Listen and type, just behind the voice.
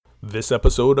This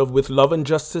episode of With Love and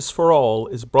Justice for All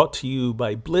is brought to you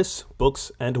by Bliss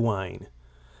Books and Wine.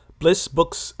 Bliss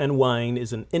Books and Wine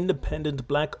is an independent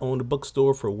black-owned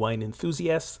bookstore for wine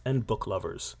enthusiasts and book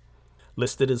lovers.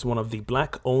 Listed as one of the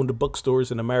black-owned bookstores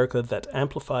in America that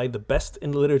amplify the best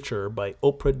in literature by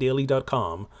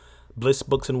OprahDaily.com, Bliss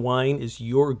Books and Wine is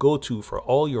your go-to for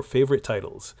all your favorite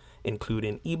titles,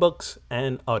 including ebooks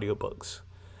and audiobooks.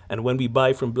 And when we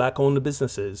buy from black-owned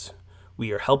businesses,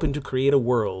 we are helping to create a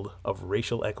world of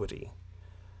racial equity.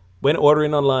 When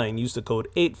ordering online, use the code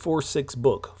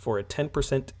 846BOOK for a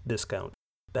 10% discount.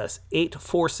 That's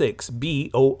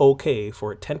 846BOOK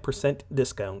for a 10%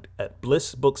 discount at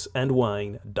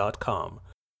blissbooksandwine.com.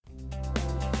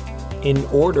 In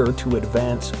order to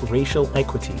advance racial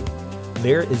equity,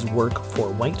 there is work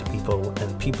for white people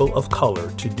and people of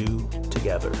color to do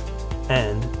together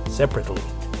and separately.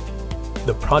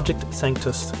 The Project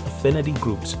Sanctus affinity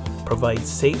groups provide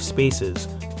safe spaces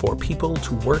for people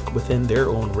to work within their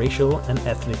own racial and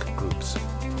ethnic groups.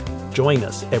 Join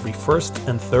us every first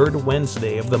and third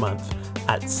Wednesday of the month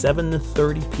at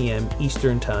 7:30 p.m.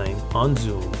 Eastern Time on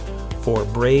Zoom for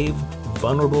brave,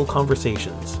 vulnerable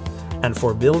conversations and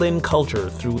for building culture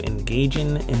through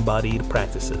engaging embodied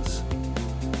practices.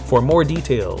 For more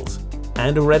details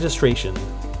and registration,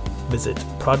 visit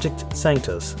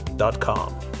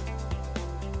projectsanctus.com.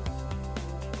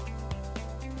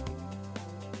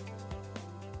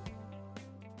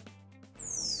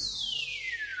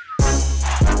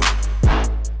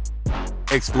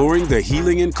 Exploring the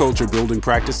healing and culture building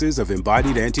practices of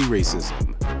embodied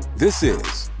anti-racism. This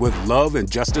is With Love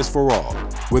and Justice for All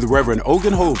with Reverend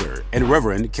Ogun Holder and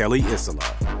Reverend Kelly Isola.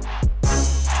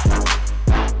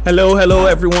 Hello,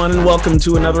 everyone, and welcome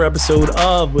to another episode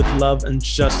of With Love and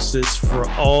Justice for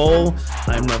All.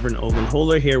 I'm Reverend Ogun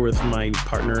Holder here with my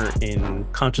partner in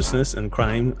consciousness and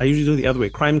crime. I usually do it the other way,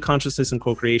 crime, consciousness, and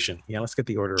co-creation. Yeah, let's get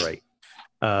the order right.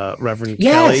 Reverend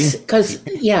Kelly. Yes, because,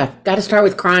 got to start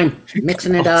with crime.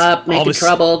 Mixing it up, making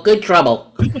trouble, good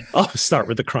trouble. I'll start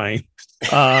with the crime.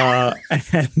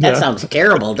 That sounds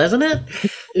terrible, doesn't it?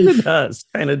 It does,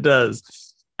 kind of does.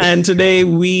 And today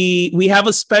we have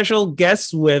a special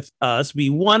guest with us. We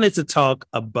wanted to talk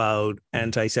about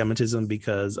anti-Semitism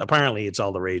because apparently it's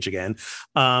all the rage again.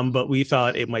 But we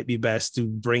thought it might be best to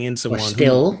bring in someone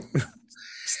still.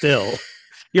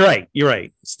 You're right.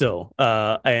 Still.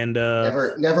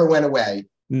 Never went away.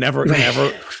 Never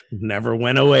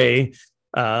went away.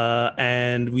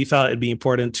 And we thought it'd be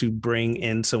important to bring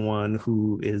in someone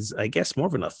who is, I guess, more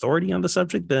of an authority on the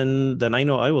subject than I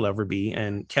know I will ever be.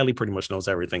 And Kelly pretty much knows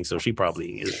everything, so she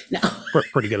probably is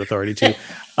pretty good authority too.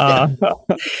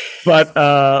 But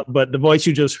the voice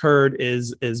you just heard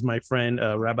is my friend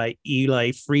Rabbi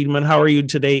Eli Friedman. How are you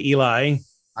today, Eli?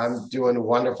 I'm doing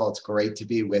wonderful. It's great to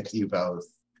be with you both.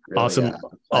 Really, awesome.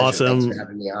 Thanks for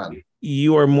having me on.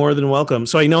 You are more than welcome.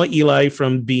 So I know Eli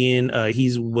from being,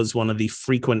 he was one of the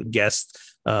frequent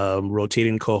guests,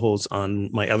 rotating co-hosts on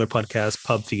my other podcast,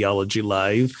 Pub Theology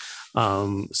Live.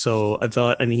 So I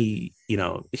thought, and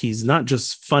he's not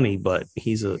just funny, but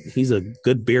he's a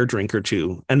good beer drinker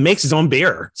too, and makes his own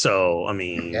beer. So, I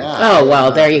mean. Yeah. Oh,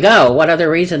 well, there you go. What other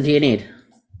reason do you need?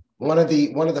 One of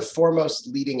the foremost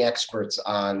leading experts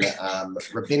on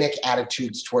rabbinic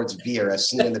attitudes towards beer, as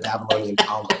seen in the Babylonian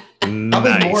Talmud.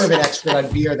 Probably more of an expert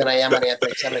on beer than I am on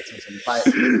anti-Semitism. But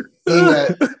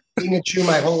being a Jew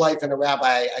my whole life and a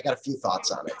rabbi, I got a few thoughts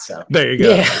on it. So there you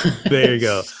go. Yeah. There you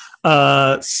go.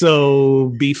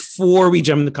 So before we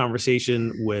jump into the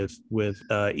conversation with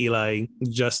Eli,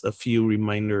 just a few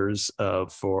reminders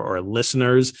for our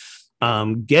listeners.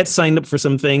 Get signed up for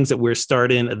some things that we're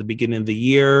starting at the beginning of the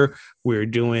year. We're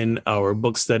doing our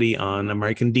book study on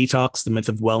American Detox, the myth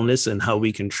of wellness and how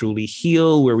we can truly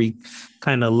heal, where we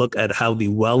kind of look at how the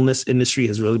wellness industry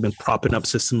has really been propping up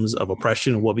systems of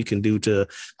oppression and what we can do to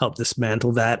help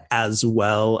dismantle that, as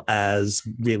well as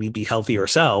really be healthy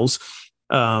ourselves.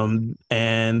 And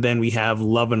then we have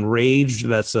Love and Rage.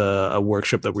 That's a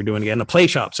workshop that we're doing again, a play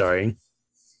shop, sorry.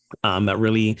 That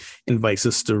really invites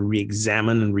us to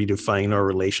re-examine and redefine our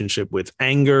relationship with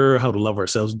anger, how to love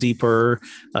ourselves deeper,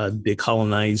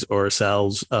 decolonize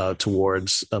ourselves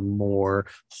towards a more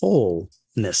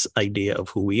wholeness idea of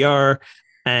who we are.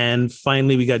 And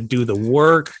finally, we got Do the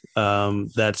Work.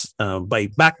 That's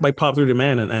backed by popular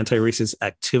demand, an anti-racist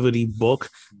activity book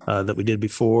that we did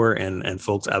before, and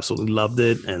folks absolutely loved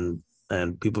it. And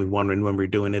and people are wondering when we're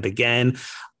doing it again.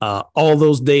 All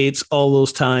those dates, all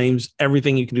those times,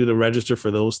 everything you can do to register for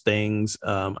those things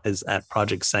is at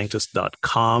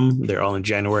projectsanctus.com. They're all in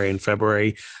January and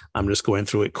February. I'm just going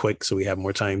through it quick so we have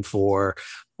more time for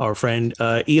our friend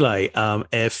Eli.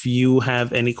 If you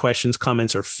have any questions,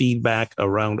 comments, or feedback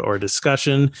around our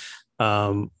discussion,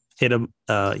 hit them.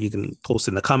 You can post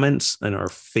in the comments on our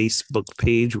Facebook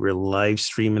page. We're live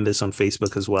streaming this on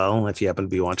Facebook as well. If you happen to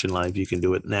be watching live, you can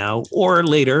do it now or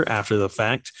later after the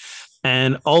fact.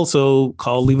 And also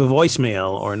leave a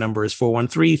voicemail. Our number is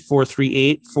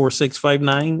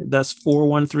 413-438-4659. That's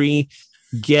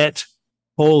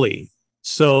 413-GET-HOLY.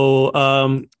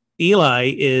 So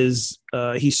Eli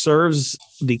he serves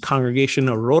the congregation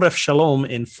of Rodef Shalom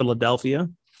in Philadelphia.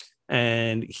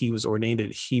 And he was ordained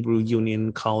at Hebrew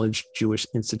Union College Jewish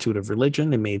Institute of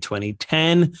Religion in May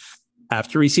 2010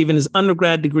 after receiving his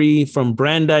undergrad degree from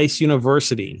Brandeis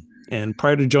University. And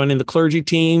prior to joining the clergy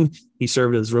team, he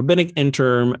served as rabbinic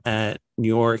intern at New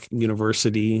York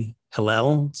University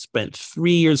Hillel, spent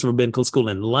 3 years of rabbinical school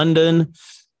in London,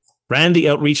 ran the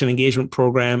outreach and engagement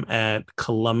program at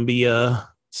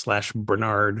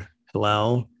Columbia/Bernard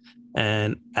Hillel,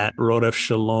 and at Rodef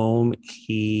Shalom,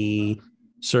 he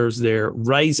serves their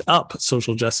Rise Up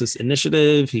social justice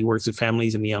initiative. He works with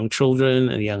families and young children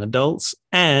and young adults.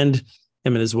 And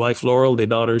him and his wife, Laurel, their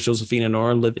daughters, Josephine and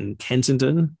Nora, live in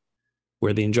Kensington,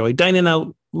 where they enjoy dining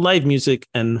out, live music,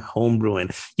 and home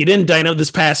brewing. You didn't dine out this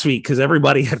past week because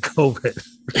everybody had COVID.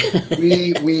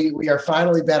 we are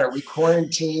finally better. We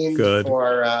quarantined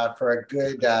for a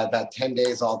good about 10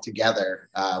 days altogether.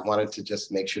 Wanted to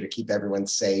just make sure to keep everyone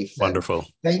safe. Wonderful.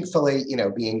 And thankfully,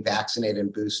 being vaccinated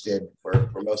and boosted, we're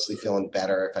mostly feeling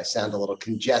better. If I sound a little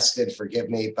congested, forgive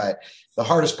me. But the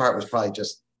hardest part was probably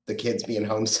just the kids being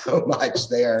home so much.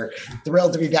 They are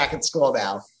thrilled to be back at school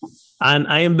now. And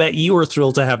I bet you were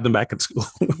thrilled to have them back at school.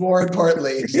 More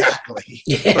importantly, exactly.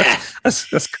 Yeah.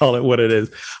 Let's call it what it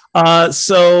is.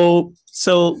 So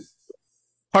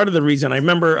part of the reason I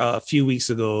remember a few weeks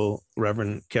ago,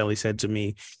 Reverend Kelly said to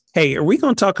me, "Hey, are we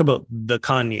going to talk about the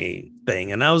Kanye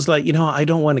thing?" And I was like, I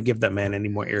don't want to give that man any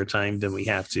more airtime than we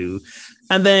have to.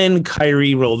 And then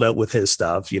Kyrie rolled out with his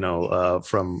stuff,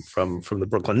 from the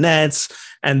Brooklyn Nets.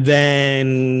 And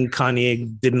then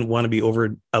Kanye didn't want to be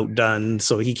outdone.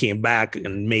 So he came back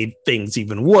and made things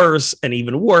even worse and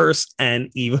even worse and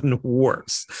even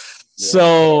worse. Yeah.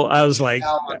 So I was like,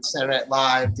 on Saturday Night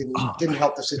Live didn't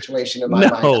help the situation in my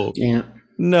mind. Yeah.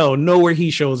 No, where he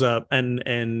shows up. And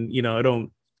I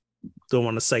don't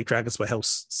want to sidetrack us by how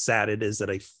sad it is that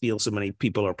I feel so many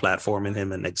people are platforming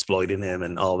him and exploiting him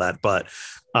and all that. But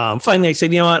finally, I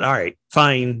said, you know what? All right,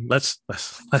 fine. Let's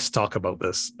talk about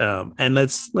this, and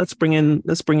let's bring in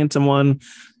someone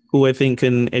who I think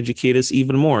can educate us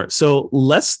even more. So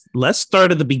let's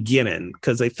start at the beginning,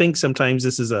 because I think sometimes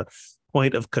this is a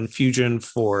point of confusion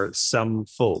for some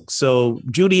folks. So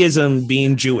Judaism,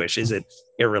 being Jewish, is it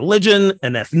a religion,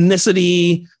 an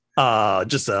ethnicity?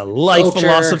 Just a life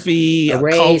philosophy, a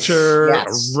race, culture,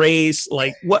 yes. A race.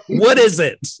 Like what is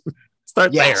it?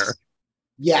 Start there.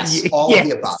 Yes, all of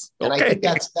the above. And Okay. I think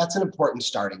that's an important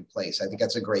starting place. I think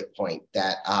that's a great point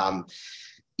that,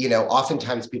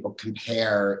 oftentimes people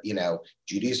compare,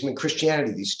 Judaism and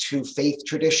Christianity, these two faith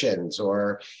traditions,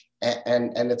 and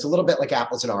it's a little bit like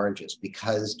apples and oranges,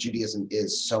 because Judaism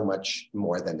is so much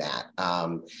more than that.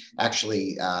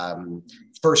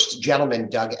 First gentleman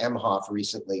Doug Emhoff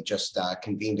recently just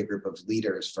convened a group of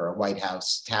leaders for a White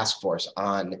House task force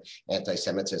on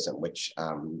anti-Semitism, which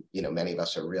many of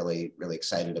us are really, really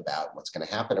excited about what's going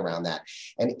to happen around that.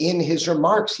 And in his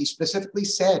remarks, he specifically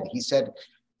said,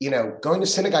 going to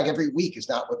synagogue every week is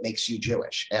not what makes you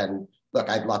Jewish. And look,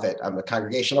 I'd love it. I'm a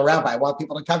congregational rabbi. I want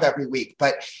people to come every week,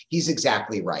 but he's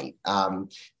exactly right.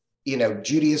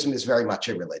 Judaism is very much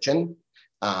a religion.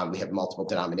 We have multiple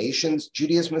denominations.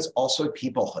 Judaism is also a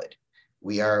peoplehood.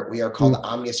 We are called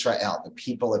Am Yisrael, the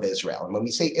people of Israel. And when we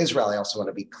say Israel, I also want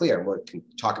to be clear, we can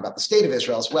talk about the state of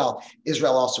Israel as well.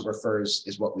 Israel also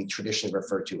is what we traditionally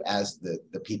refer to as the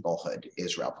peoplehood,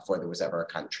 Israel, before there was ever a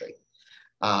country.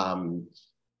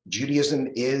 Judaism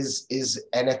is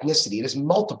an ethnicity. It is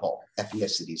multiple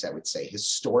ethnicities, I would say.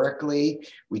 Historically,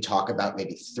 we talk about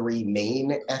maybe three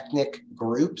main ethnic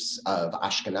groups of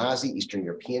Ashkenazi, Eastern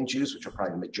European Jews, which are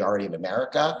probably the majority in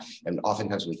America. And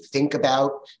oftentimes we think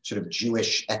about sort of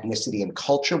Jewish ethnicity and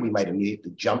culture, we might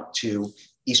immediately jump to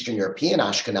Eastern European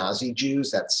Ashkenazi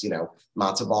Jews. That's,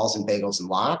 matzo balls and bagels and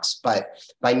lox. But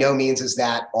by no means is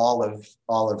that all of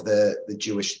the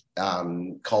Jewish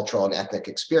cultural and ethnic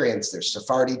experience. There's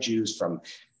Sephardi Jews from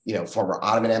former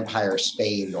Ottoman Empire,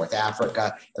 Spain, North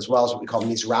Africa, as well as what we call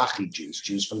Mizrahi Jews,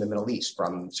 Jews from the Middle East,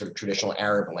 from sort of traditional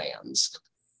Arab lands.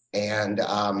 And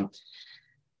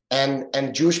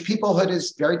Jewish peoplehood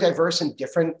is very diverse and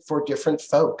different for different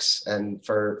folks. And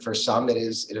for some, it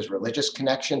is religious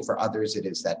connection. For others, it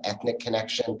is that ethnic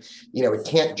connection. It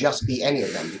can't just be any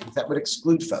of them, because that would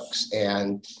exclude folks.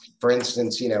 And for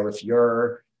instance,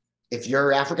 if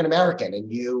you're African American and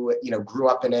you grew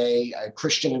up in a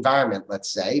Christian environment,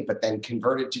 let's say, but then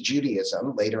converted to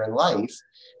Judaism later in life,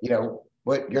 you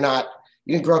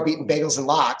didn't grow up eating bagels and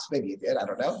lox. Maybe you did, I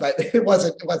don't know, but it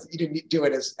wasn't, you didn't do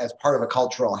it as part of a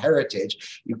cultural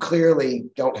heritage. You clearly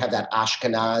don't have that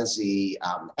Ashkenazi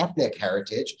ethnic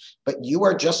heritage, but you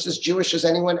are just as Jewish as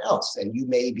anyone else. And you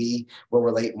maybe will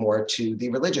relate more to the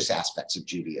religious aspects of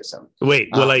Judaism. Wait,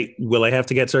 will I have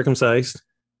to get circumcised?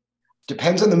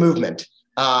 Depends on the movement.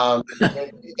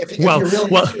 If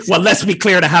let's be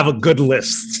clear to have a good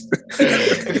list.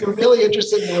 If you're really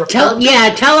interested in the tell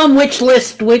them which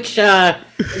list, in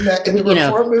the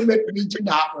reform movement, we do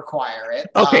not require it.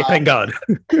 Okay, thank God.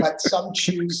 But some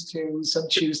choose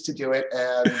to do it,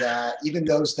 and even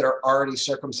those that are already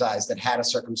circumcised, that had a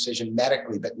circumcision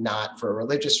medically but not for a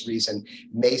religious reason,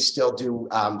 may still do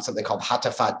something called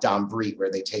hatafat dam brit, where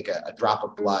they take a drop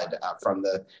of blood from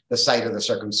the site of the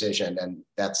circumcision, and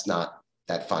that's not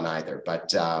that fun either.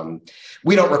 But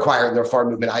we don't require it in the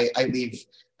reform movement. I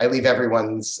leave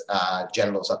everyone's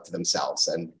genitals up to themselves,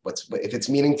 and if it's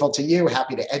meaningful to you,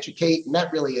 happy to educate. And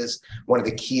that really is one of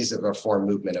the keys of the reform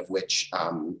movement, of which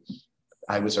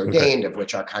I was ordained, of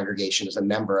which our congregation is a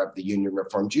member of, the Union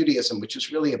Reform Judaism, which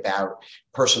is really about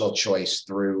personal choice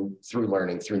through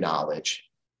learning, through knowledge.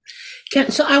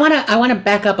 So I want to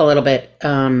back up a little bit.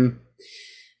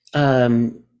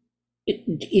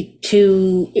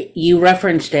 You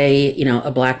referenced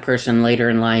a Black person later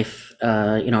in life,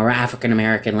 or African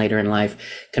American later in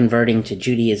life, converting to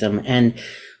Judaism, and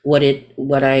what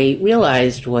I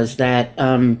realized was that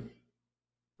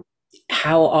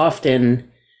how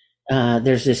often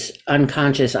there's this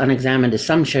unconscious, unexamined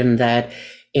assumption that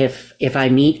if I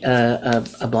meet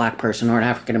a Black person or an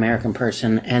African American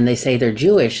person and they say they're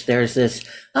Jewish, there's this,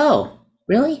 oh,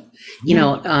 really?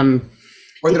 Or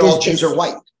that all Jews are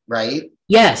white. Right?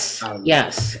 Yes.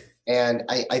 Yes. And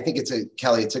I think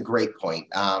Kelly, it's a great point.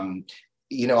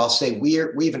 I'll say we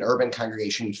have an urban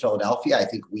congregation in Philadelphia. I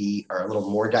think we are a little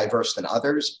more diverse than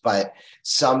others, but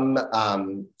some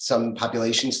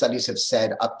population studies have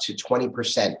said up to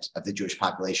 20% of the Jewish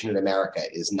population in America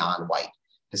is non-white,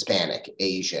 Hispanic,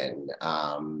 Asian,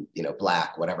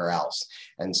 Black, whatever else.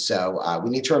 And so we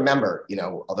need to remember,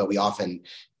 although we often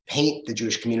paint the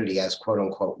Jewish community as quote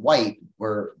unquote white,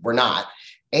 we're not.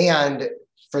 And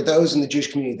for those in the Jewish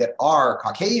community that are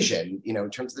Caucasian, in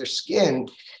terms of their skin,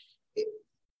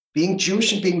 being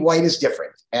Jewish and being white is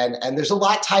different. And there's a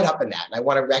lot tied up in that. And I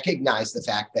want to recognize the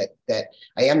fact that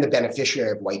I am the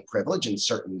beneficiary of white privilege in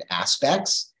certain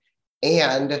aspects.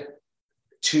 And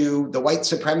to the white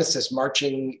supremacists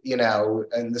marching, in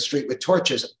the street with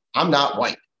torches, I'm not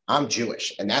white, I'm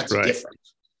Jewish, and that's right. Different.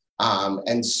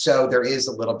 And so there is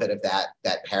a little bit of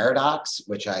that paradox,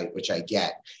 which I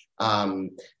get.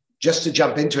 Just to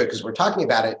jump into it, because we're talking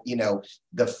about it,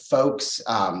 the folks,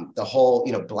 the whole,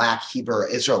 Black Hebrew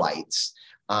Israelites,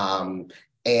 and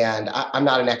I'm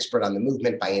not an expert on the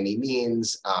movement by any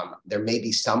means. There may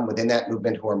be some within that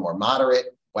movement who are more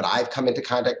moderate. What I've come into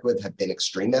contact with have been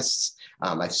extremists.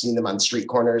 I've seen them on street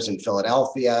corners in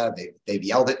Philadelphia. They've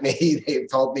yelled at me. They've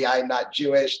told me I'm not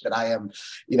Jewish, that I am,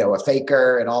 a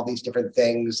faker, and all these different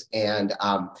things. And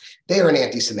they are an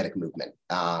anti-Semitic movement,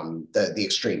 the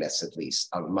extremists, at least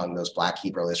among those Black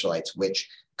Hebrew Israelites, which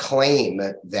claim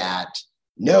that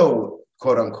no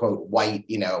quote unquote white,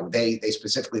 they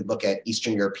specifically look at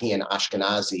Eastern European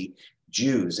Ashkenazi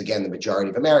Jews, again, the majority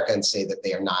of America, and say that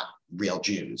they are not real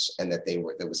Jews, and that there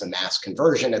was a mass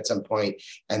conversion at some point,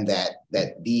 and that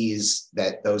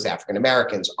those African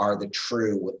Americans are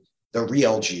the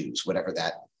real Jews, whatever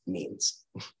that means.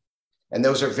 And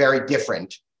those are very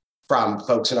different from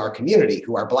folks in our community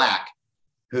who are Black,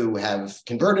 who have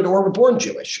converted or were born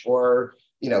Jewish, or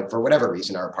for whatever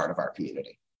reason are a part of our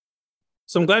community.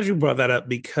 So I'm glad you brought that up,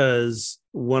 because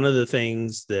one of the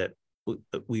things that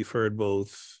we've heard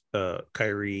both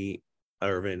Kyrie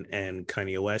Irvin and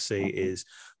Kanye West say is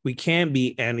we can't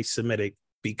be anti-Semitic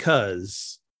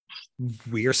because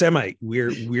we are Semite,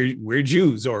 we're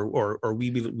Jews, or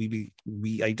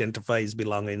we identify as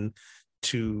belonging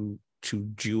to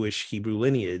Jewish Hebrew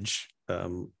lineage,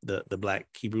 the Black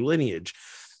Hebrew lineage.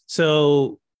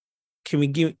 So can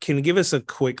you give us a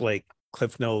quick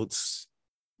Cliff Notes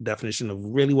definition of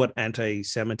really what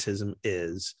anti-Semitism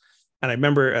is, And I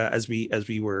remember as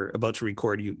we were about to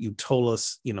record, you told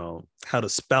us, how to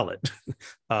spell it.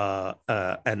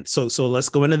 And so let's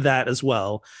go into that as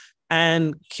well.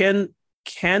 And can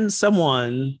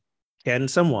someone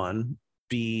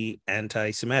be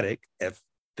anti-Semitic if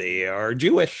they are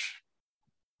Jewish?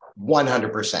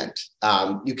 100%.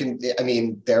 You can be an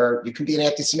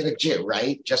anti-Semitic Jew,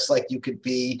 right? Just like you could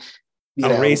be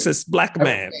racist black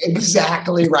man.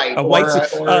 Exactly right. A white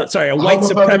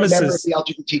supremacist member of the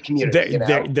LGBT community.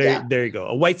 There you go.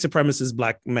 A white supremacist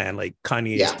black man, like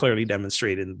Kanye is clearly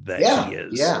demonstrating that he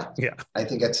is. Yeah. I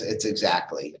think it's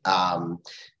exactly.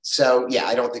 So yeah,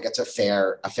 I don't think it's a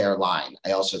fair line.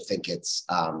 I also think it's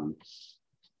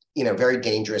very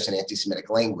dangerous and anti-Semitic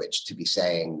language to be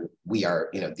saying we are,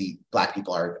 the black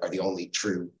people are the only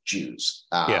true Jews.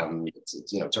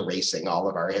 It's erasing all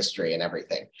of our history and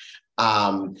everything.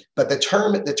 But the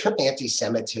term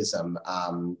anti-Semitism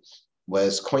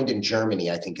was coined in Germany,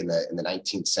 I think, in the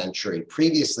 19th century.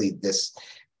 Previously,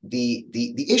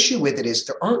 the issue with it is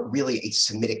there aren't really a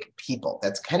Semitic people.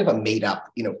 That's kind of a made up,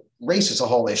 race is a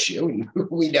whole issue, and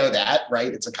we know that,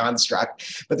 right? It's a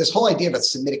construct. But this whole idea of a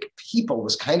Semitic people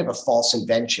was kind of a false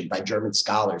invention by German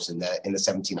scholars in the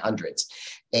 1700s,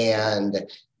 and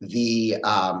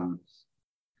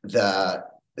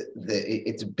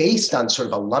it's based on sort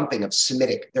of a lumping of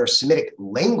there are Semitic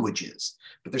languages,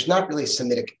 but there's not really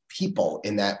Semitic people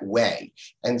in that way.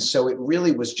 And so it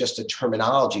really was just a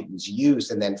terminology that was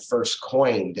used and then first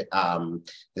coined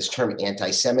this term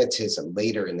anti-Semitism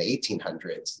later in the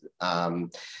 1800s,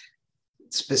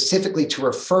 specifically to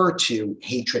refer to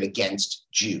hatred against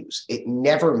Jews. It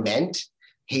never meant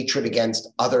hatred against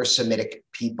other Semitic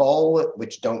people,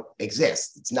 which don't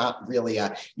exist. It's not really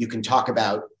you can talk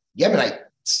about Yemenite,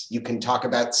 you can talk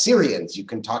about Syrians, you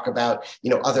can talk about,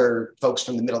 other folks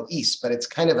from the Middle East, but it's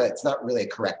not really a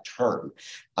correct term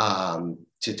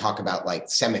to talk about like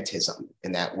Semitism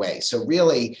in that way. So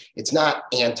really, it's not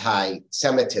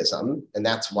anti-Semitism, and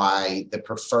that's why the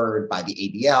preferred by the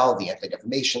ADL, the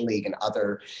Anti-Defamation League, and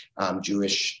other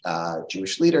Jewish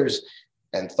leaders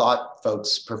and thought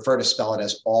folks prefer to spell it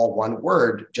as all one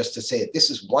word, just to say that this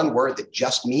is one word that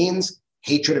just means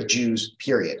hatred of Jews,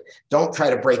 period. Don't try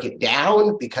to break it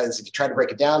down, because if you try to break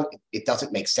it down, it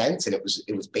doesn't make sense. And it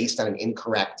was based on an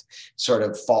incorrect sort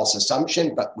of false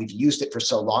assumption, but we've used it for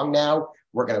so long now,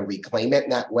 we're going to reclaim it in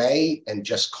that way and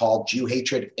just call Jew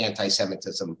hatred,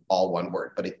 anti-Semitism, all one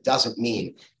word. But it doesn't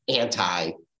mean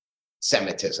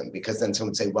anti-Semitism, because then someone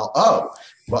would say, well,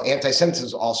 anti-Semitism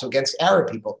is also against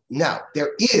Arab people. No,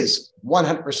 there is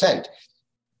 100%.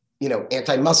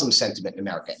 Anti-Muslim sentiment in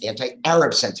America,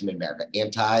 anti-Arab sentiment in America,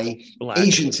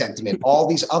 anti-Asian sentiment, all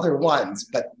these other ones,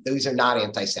 but these are not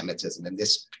anti-Semitism. And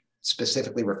this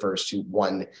specifically refers to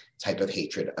one type of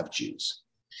hatred of Jews.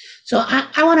 So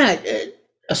I want a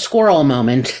squirrel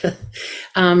moment,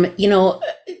 kind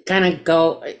of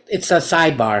go, it's a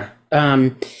sidebar.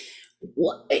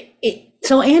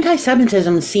 So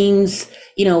anti-Semitism seems,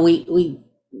 we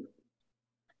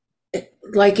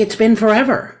like it's been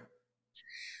forever.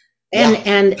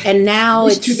 And now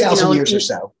it's 2,000 years or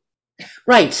so.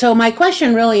 Right. So my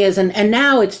question really is, and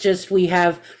now it's just, we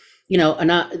have,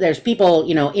 there's people,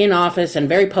 in office and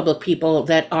very public people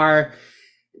that are,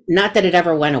 not that it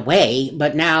ever went away,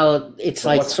 but now it's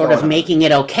like sort of making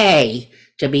it okay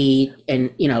to be,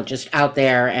 and, just out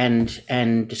there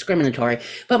and discriminatory.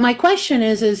 But my question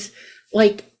is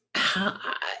like, how,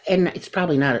 and it's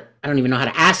probably not, I don't even know how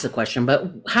to ask the question,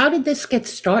 but how did this get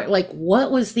started? Like,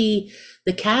 what was the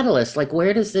catalyst? Like,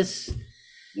 where does this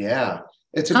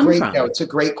it's a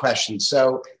great question.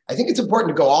 So I think it's important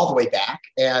to go all the way back.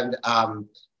 And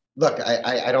look,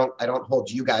 I don't hold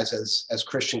you guys as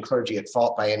Christian clergy at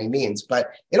fault by any means,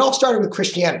 but it all started with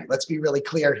Christianity. Let's be really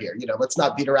clear here. Let's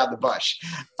not beat around the bush.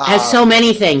 As so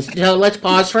many things. So let's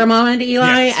pause for a moment,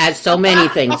 Eli. Yes. As so many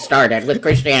things started with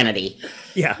Christianity.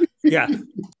 Yeah.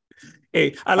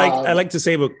 Hey, I like to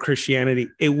say about Christianity,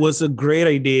 it was a great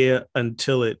idea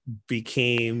until it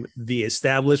became the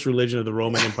established religion of the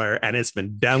Roman Empire, and it's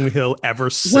been downhill ever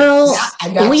since. Well,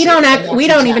 we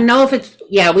don't even know if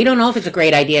it's a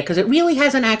great idea, because it really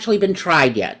hasn't actually been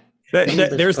tried yet.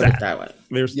 There's that.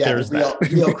 There's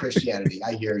real Christianity.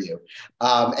 I hear you.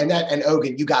 And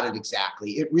Ogun, you got it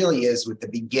exactly. It really is with the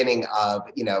beginning of,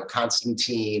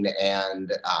 Constantine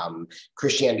and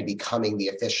Christianity becoming the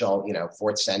official,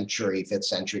 4th century, 5th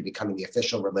century, becoming the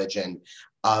official religion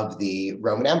of the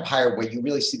Roman Empire, where you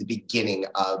really see the beginning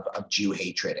of Jew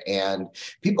hatred. And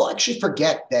people actually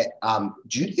forget that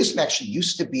Judaism actually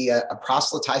used to be a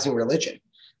proselytizing religion.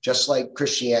 just like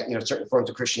Christianity, certain forms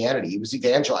of Christianity. He was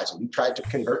evangelizing. He tried to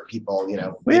convert people, way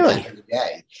Really? back in the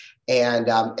day. And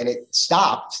it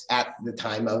stopped at the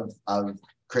time of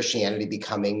Christianity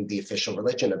becoming the official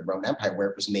religion of the Roman Empire, where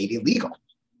it was made illegal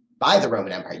by the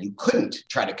Roman Empire. You couldn't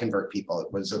try to convert people.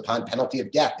 It was upon penalty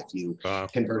of death if you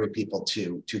converted people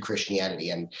to Christianity.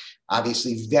 And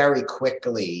obviously very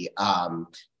quickly,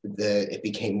 it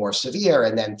became more severe.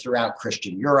 And then throughout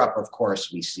Christian Europe, of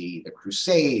course, we see the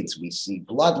Crusades, we see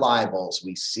blood libels,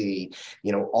 we see,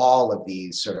 all of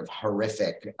these sort of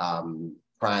horrific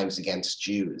crimes against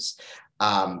Jews.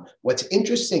 What's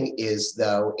interesting is,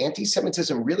 though,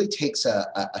 anti-Semitism really takes a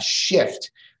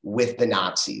shift with the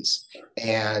Nazis.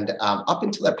 And up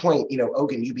until that point,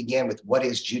 Ogun, you began with, what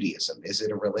is Judaism? Is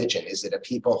it a religion? Is it a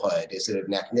peoplehood? Is it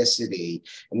an ethnicity?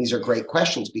 And these are great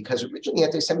questions, because originally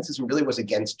anti-Semitism really was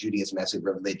against Judaism as a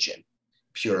religion,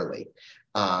 purely.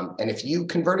 And if you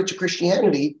converted to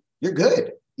Christianity, you're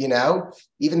good.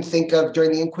 Even think of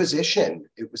during the Inquisition,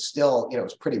 it was still, it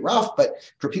was pretty rough, but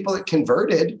for people that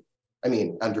converted,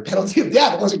 under penalty of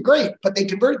death, it wasn't great, but they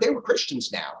converted, they were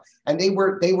Christians now. And they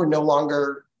were no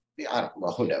longer,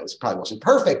 who knows, probably wasn't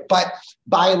perfect, but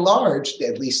by and large,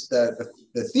 at least the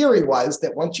theory was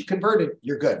that once you converted,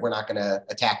 you're good. We're not going to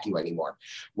attack you anymore.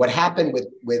 What happened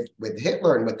with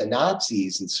Hitler and with the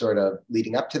Nazis, and sort of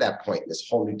leading up to that point, this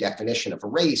whole new definition of a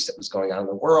race that was going on in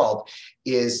the world,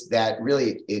 is that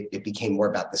really it became more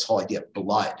about this whole idea of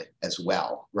blood as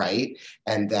well, right?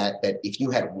 And that if you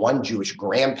had one Jewish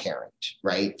grandparent,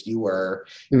 right, if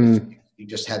you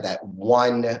just had that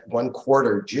one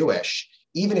quarter Jewish,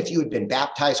 even if you had been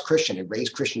baptized Christian and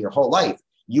raised Christian your whole life,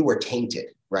 you were tainted,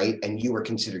 right? And you were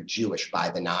considered Jewish by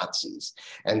the Nazis.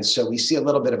 And so we see a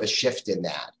little bit of a shift in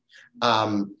that.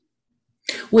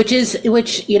 Which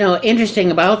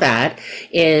interesting about that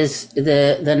is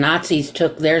the Nazis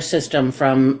took their system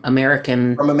from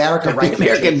America, right?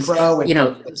 American,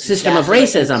 system of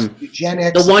racism,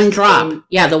 eugenics, the one drop,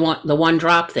 the one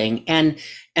drop thing, and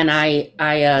I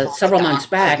several months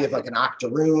back, like an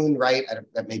octoroon, right?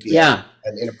 That may be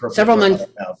an inappropriate.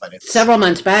 Several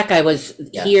months back, I was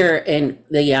here, in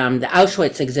the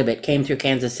Auschwitz exhibit came through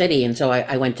Kansas City, and so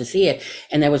I went to see it,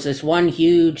 and there was this one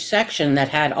huge section that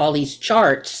had all these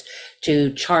charts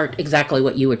to chart exactly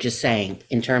what you were just saying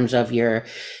in terms of your,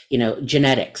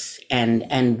 genetics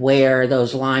and where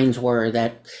those lines were,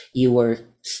 that you were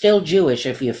still Jewish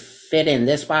if you fit in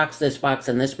this box,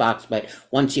 and this box, but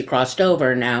once you crossed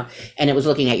over now, and it was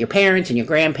looking at your parents and your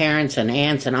grandparents and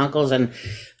aunts and uncles, and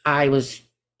I was,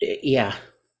 it's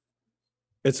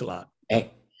a lot.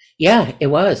 Yeah, it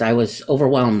was. I was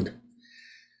overwhelmed.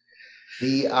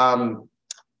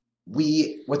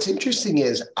 What's interesting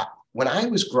is, when I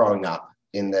was growing up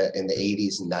in the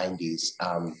 80s and 90s,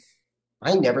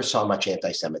 I never saw much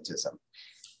anti-Semitism.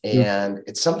 And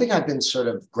it's something I've been sort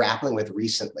of grappling with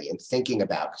recently and thinking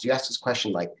about, because you asked this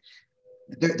question, like,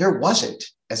 there wasn't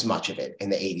as much of it in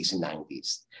the 80s and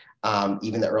 90s,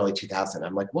 even the early 2000s.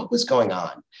 I'm like, what was going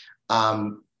on?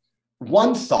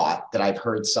 One thought that I've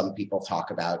heard some people talk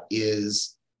about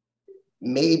is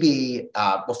maybe,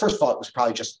 first of all, it was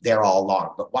probably just there all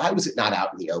along, but why was it not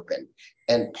out in the open?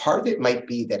 And part of it might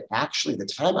be that actually the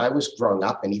time I was growing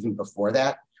up, and even before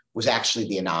that, was actually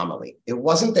the anomaly. It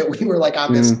wasn't that we were like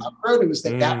on this road. It was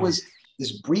that was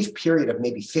this brief period of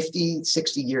maybe 50,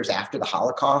 60 years after the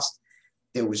Holocaust.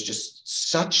 There was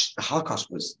just the Holocaust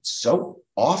was so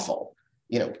awful,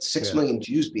 6 million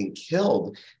Jews being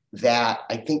killed, that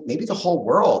I think maybe the whole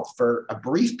world for a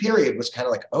brief period was kind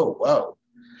of like, oh, whoa.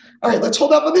 All right, let's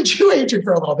hold up on the Jew hatred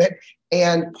for a little bit.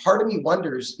 And part of me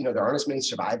wonders, there aren't as many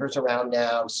survivors around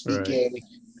now speaking. Right.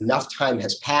 Enough time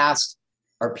has passed.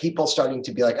 Are people starting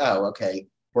to be like, oh, okay,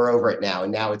 we're over it now,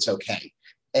 and now it's okay?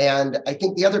 And I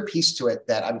think the other piece to it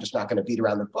that I'm just not going to beat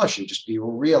around the bush and just be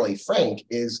really frank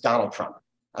is Donald Trump.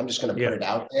 I'm just going to put it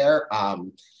out there.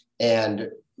 And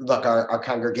look, our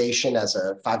congregation, as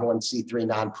a 501c3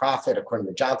 nonprofit, according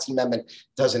to the Johnson Amendment,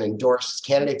 doesn't endorse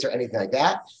candidates or anything like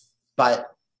that. But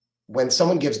when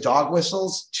someone gives dog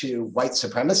whistles to white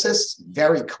supremacists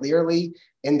very clearly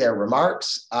in their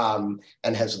remarks,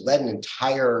 and has led an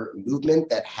entire movement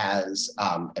that has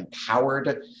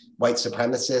empowered white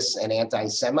supremacists and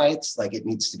anti-Semites, like, it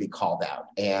needs to be called out.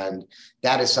 And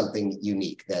that is something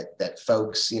unique that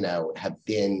folks, have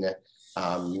been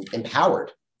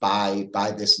empowered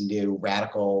by this new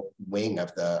radical wing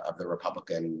of the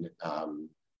Republican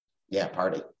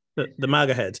party. The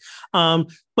MAGA heads.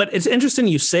 But it's interesting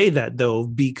you say that, though,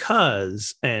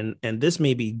 because, and this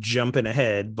may be jumping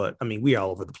ahead, but I mean, we're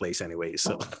all over the place anyway.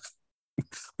 So,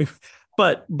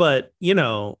 but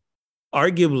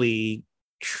arguably,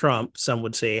 Trump, some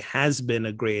would say, has been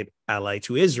a great ally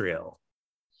to Israel.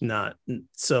 Not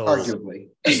so arguably.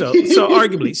 So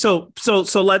arguably. So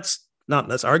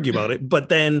let's argue about it. But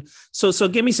then so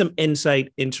give me some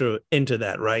insight into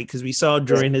that, right? Because we saw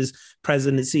during his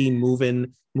presidency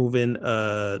moving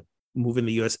the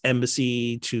U.S.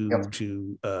 embassy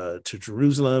to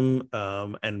Jerusalem,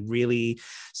 and really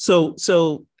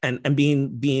and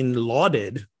being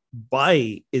lauded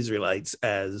by Israelites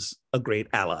as a great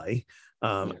ally.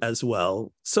 As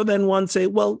well. So then one say,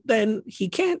 well, then he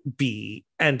can't be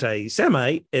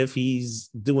anti-Semite if he's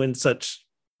doing such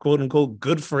quote unquote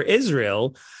good for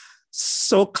Israel.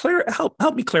 So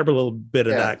help me clear up a little bit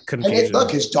of that confusion. And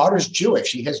look, his daughter's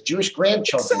Jewish. He has Jewish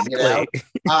grandchildren. Exactly.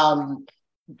 And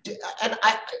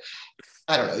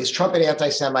I don't know. Is Trump an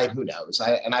anti-Semite? Who knows?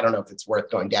 I don't know if it's worth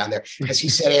going down there. Has he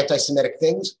said anti-Semitic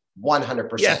things?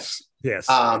 100%. Yes.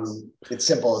 It's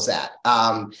simple as that.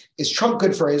 Is Trump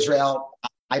good for Israel?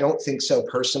 I don't think so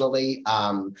personally.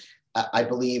 I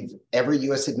believe every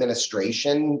U.S.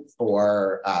 administration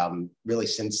for really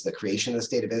since the creation of the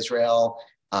state of Israel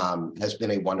has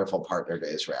been a wonderful partner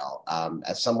to Israel.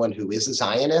 As someone who is a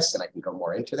Zionist, and I can go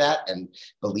more into that, and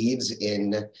believes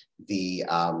in the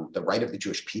right of the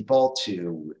Jewish people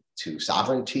to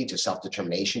sovereignty, to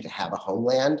self-determination, to have a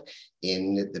homeland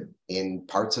in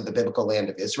parts of the biblical land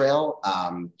of Israel.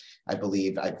 I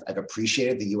believe I've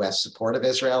appreciated the U.S. support of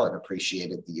Israel. I've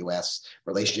appreciated the U.S.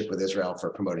 relationship with Israel for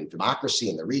promoting democracy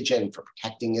in the region, for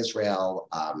protecting Israel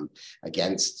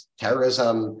against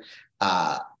terrorism.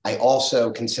 I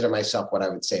also consider myself what I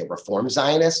would say a reform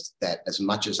Zionist, that as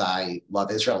much as I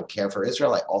love Israel and care for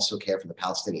Israel, I also care for the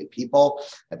Palestinian people.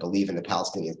 I believe in the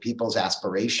Palestinian people's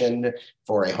aspiration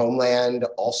for a homeland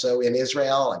also in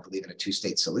Israel. I believe in a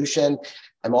two-state solution.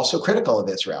 I'm also critical of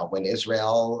Israel when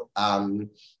Israel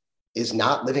is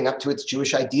not living up to its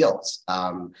Jewish ideals.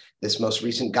 This most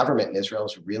recent government in Israel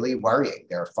is really worrying.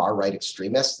 There are far-right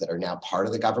extremists that are now part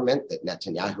of the government, that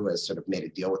Netanyahu has sort of made a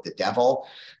deal with the devil,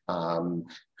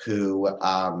 who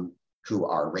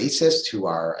are racist, who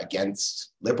are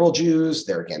against liberal Jews,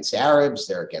 they're against Arabs,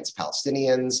 they're against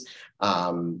Palestinians.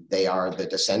 They are the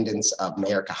descendants of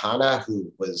Meir Kahane,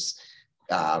 who was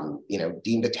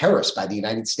deemed a terrorist by the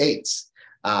United States.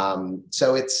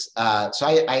 So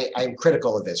I'm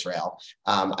critical of Israel.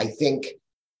 I think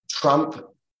Trump,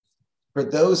 for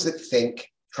those that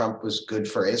think Trump was good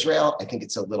for Israel, I think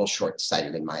it's a little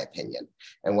short-sighted in my opinion.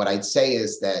 And what I'd say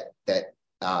is that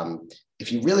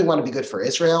if you really want to be good for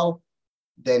Israel,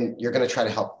 then you're going to try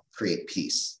to help create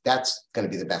peace. That's going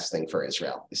to be the best thing for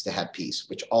Israel, is to have peace,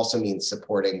 which also means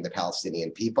supporting the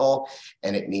Palestinian people.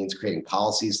 And it means creating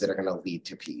policies that are going to lead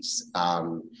to peace.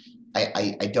 I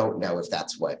don't know if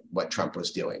that's what Trump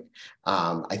was doing.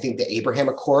 I think the Abraham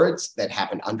Accords that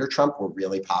happened under Trump were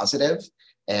really positive,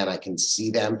 and I can see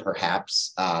them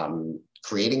perhaps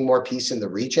creating more peace in the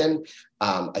region.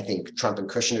 I think Trump and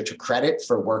Kushner took credit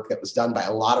for work that was done by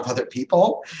a lot of other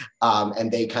people,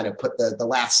 and they kind of put the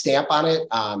last stamp on it.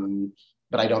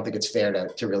 But I don't think it's fair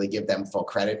to really give them full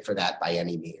credit for that by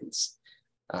any means.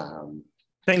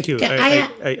 Thank you.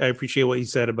 I appreciate what you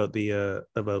said about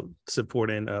about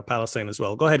supporting Palestine as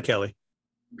well. Go ahead, Kelly.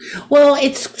 Well,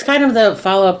 it's kind of the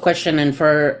follow-up question, and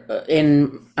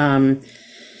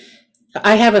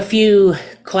I have a few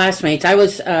classmates. I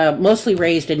was mostly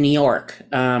raised in New York,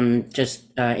 just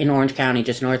in Orange County,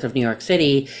 just north of New York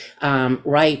City.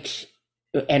 Right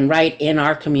in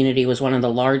our community was one of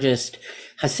the largest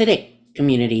Hasidic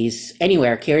communities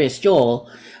anywhere, Kiryas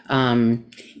Joel.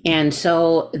 And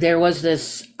so there was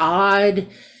this odd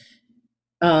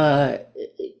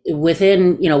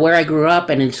within, where I grew up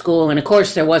and in school. And of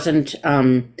course, there wasn't,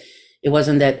 it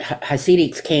wasn't that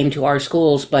Hasidics came to our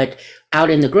schools, but out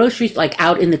in the groceries, like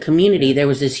out in the community, there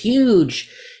was this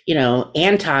huge,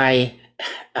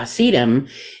 anti-Hasidim.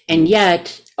 And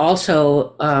yet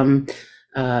also,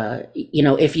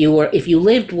 if you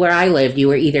lived where I lived, you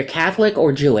were either Catholic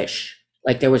or Jewish.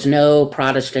 Like there was no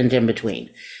Protestant in between,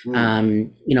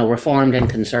 Reformed and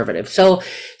conservative. So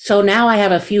now I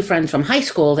have a few friends from high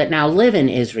school that now live in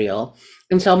Israel.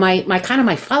 And so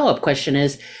my follow-up question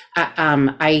is,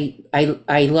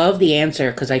 I love the answer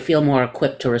because I feel more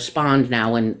equipped to respond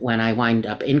now when I wind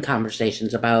up in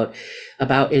conversations about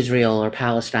Israel or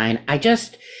Palestine.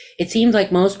 It seems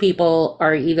like most people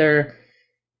are either,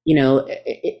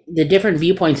 the different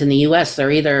viewpoints in the US,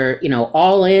 they're either,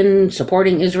 all in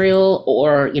supporting Israel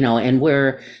or, and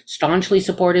we're staunchly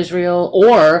support Israel,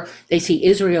 or they see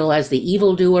Israel as the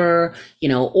evildoer,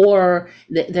 or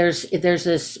there's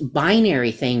this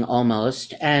binary thing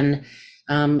almost. And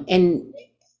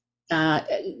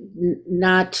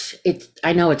Not it.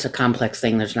 I know it's a complex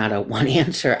thing. There's not a one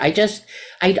answer. I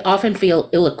often feel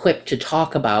ill-equipped to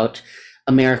talk about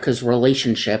America's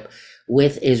relationship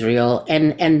with Israel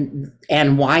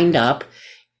and wind up,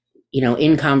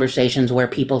 in conversations where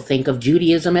people think of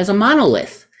Judaism as a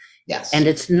monolith. Yes. And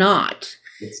it's not.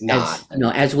 It's not.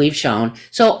 As we've shown.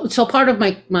 So part of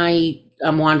my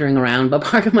I'm wandering around, but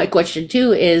part of my question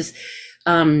too is,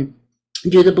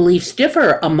 do the beliefs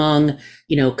differ among,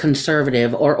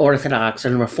 conservative or Orthodox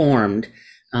and Reformed,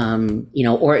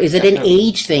 or is it an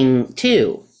age thing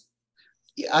too?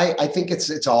 I think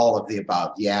it's all of the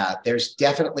above. Yeah, there's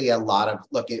definitely a lot of,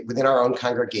 within our own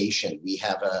congregation, we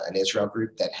have an Israel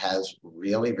group that has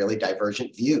really, really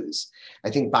divergent views.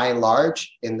 I think by and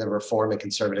large in the Reform and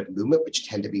conservative movement, which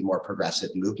tend to be more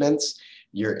progressive movements,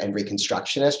 and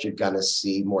Reconstructionist, you're going to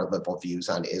see more liberal views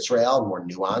on Israel, more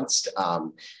nuanced.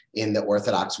 In the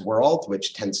Orthodox world,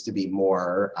 which tends to be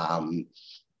more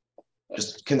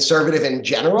just conservative in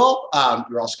general,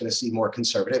 you're also going to see more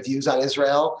conservative views on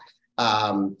Israel.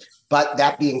 But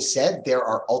that being said, there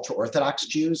are ultra-Orthodox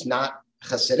Jews, not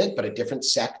Hasidic, but a different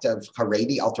sect of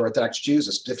Haredi ultra-Orthodox Jews,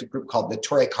 a specific group called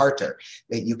Neturei Karta,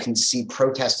 that you can see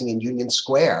protesting in Union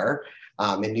Square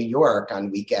in New York on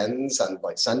weekends, on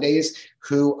Sundays,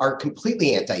 who are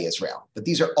completely anti-Israel. But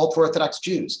these are ultra-Orthodox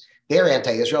Jews. They're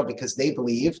anti-Israel because they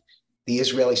believe the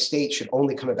Israeli state should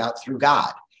only come about through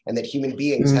God, and that human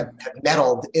beings have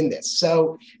meddled in this.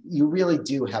 So you really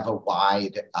do have a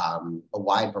wide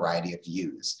variety of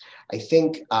views. I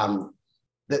think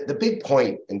the big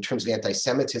point in terms of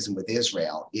anti-Semitism with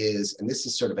Israel is, and this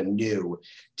is sort of a new,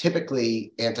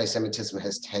 typically anti-Semitism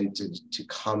has tended to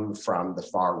come from the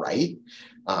far right,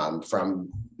 from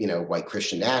white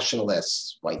Christian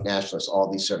nationalists, white nationalists, all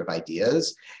these sort of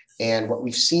ideas. And what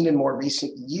we've seen in more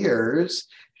recent years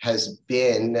has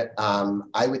been,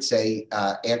 I would say,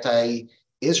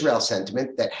 anti-Israel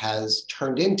sentiment that has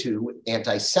turned into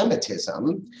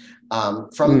anti-Semitism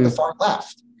from the far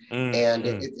left. And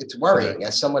it's worrying.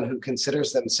 As someone who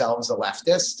considers themselves a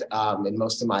leftist in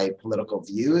most of my political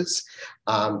views,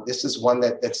 this is one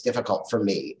that's difficult for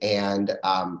me. And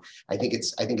I think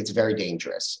it's very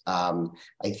dangerous.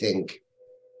 I think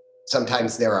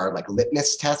sometimes there are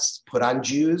litmus tests put on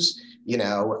Jews. You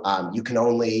can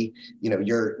only,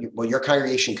 your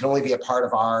congregation can only be a part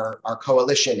of our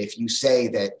coalition if you say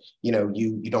that,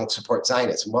 you don't support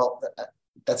Zionism. Well,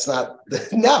 that's not,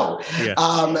 no. Yeah.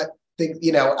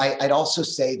 I'd also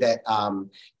say that,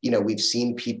 we've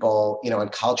seen people, on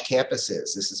college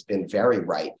campuses, this has been very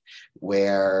right,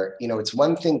 where, it's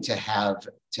one thing to have,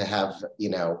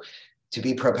 to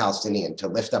be pro-Palestinian, to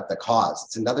lift up the cause.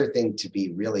 It's another thing to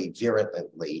be really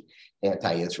virulently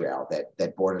anti-Israel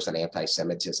that borders on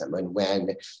anti-Semitism. And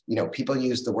when, people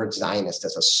use the word Zionist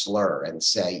as a slur and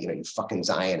say, you fucking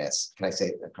Zionists. Can I say,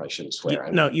 I probably shouldn't swear.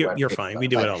 You're fine. We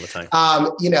do it all the time.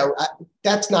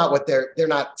 That's not what they're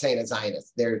not saying a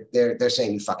Zionist. They're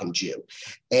saying you fucking Jew.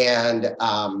 And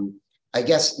I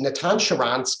guess Natan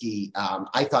Sharansky,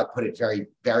 I thought put it very,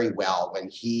 very well when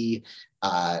he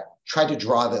tried to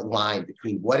draw the line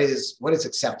between what is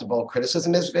acceptable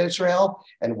criticism of Israel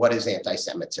and what is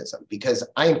anti-Semitism, because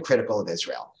I am critical of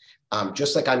Israel,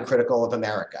 just like I'm critical of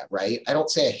America, right? I don't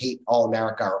say I hate all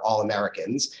America or all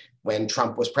Americans when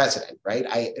Trump was president, right?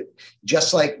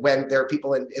 Just like when there are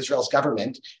people in Israel's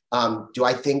government, do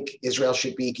I think Israel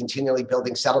should be continually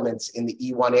building settlements in the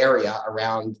E1 area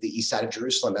around the east side of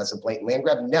Jerusalem as a blatant land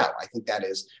grab? No, I think that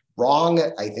is wrong.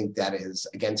 I think that is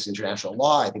against international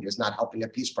law. I think it's not helping a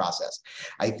peace process.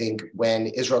 I think when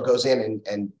Israel goes in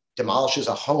and demolishes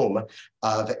a home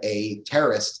of a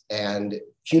terrorist and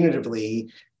punitively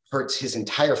hurts his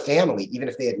entire family, even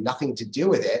if they had nothing to do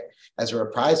with it, as a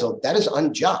reprisal, that is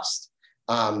unjust.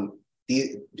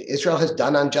 Israel has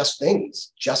done unjust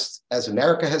things, just as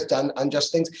America has done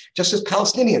unjust things, just as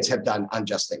Palestinians have done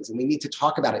unjust things. And we need to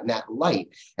talk about it in that light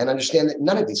and understand that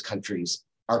none of these countries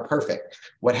are perfect.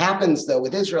 What happens, though,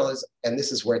 with Israel is, and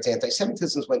this is where it's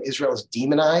anti-Semitism, is when Israel is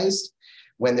demonized,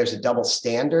 when there's a double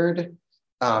standard.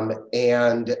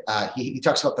 He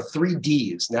talks about the 3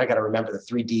 Ds. Now I got to remember the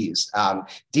 3 Ds.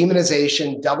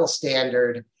 Demonization, double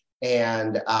standard,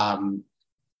 and I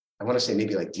want to say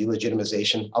maybe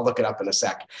delegitimization. I'll look it up in a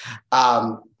sec.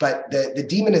 But the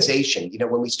demonization,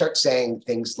 when we start saying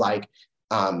things like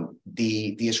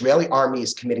the Israeli army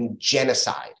is committing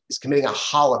genocide, is committing a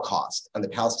Holocaust on the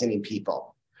Palestinian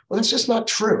people. Well, that's just not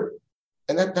true.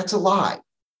 And that's a lie.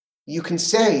 You can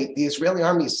say the Israeli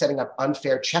army is setting up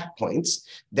unfair checkpoints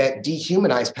that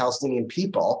dehumanize Palestinian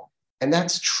people, and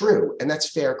that's true, and that's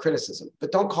fair criticism.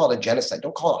 But don't call it a genocide.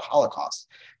 Don't call it a Holocaust.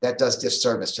 That does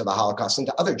disservice to the Holocaust and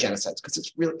to other genocides,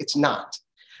 because it's not.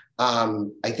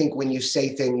 I think when you say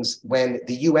things, when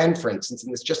the UN, for instance,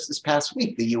 and just this past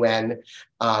week, the UN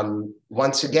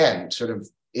once again sort of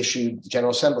issued the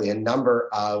General Assembly a number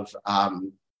of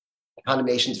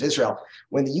condemnations of Israel.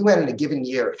 When the UN in a given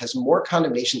year has more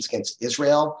condemnations against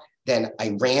Israel than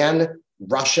Iran,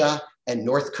 Russia, and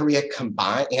North Korea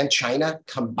combined, and China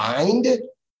combined,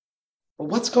 well,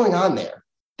 what's going on there?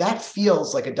 That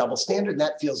feels like a double standard, and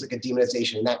that feels like a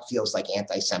demonization, and that feels like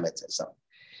anti-Semitism.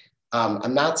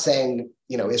 I'm not saying,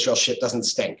 Israel shit doesn't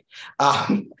stink,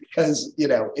 because,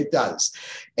 it does.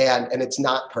 And it's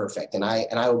not perfect. And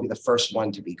I will be the first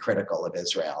one to be critical of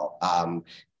Israel.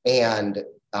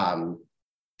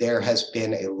 There has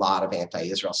been a lot of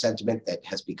anti-Israel sentiment that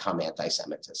has become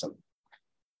anti-Semitism.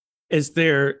 Is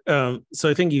there, so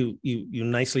I think you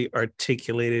nicely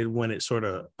articulated when it sort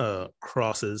of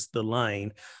crosses the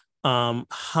line.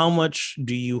 How much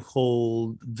do you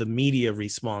hold the media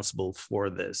responsible for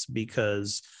this?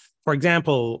 Because, for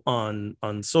example, on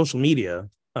social media,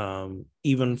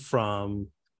 even from,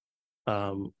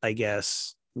 I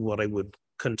guess, what I would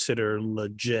consider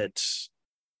legit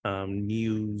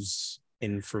news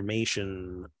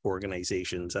information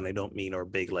organizations, and I don't mean are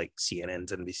big like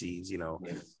CNNs, NBCs,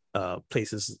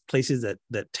 places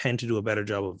that tend to do a better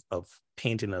job of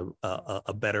painting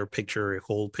a better picture, a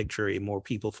whole picture, a more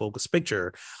people focused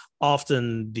picture.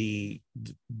 Often the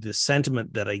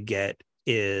sentiment that I get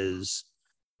is,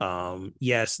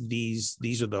 yes,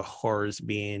 these are the horrors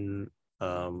being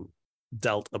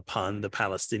dealt upon the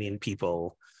Palestinian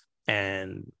people,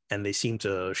 and they seem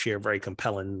to share very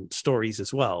compelling stories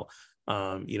as well.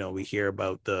 We hear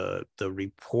about the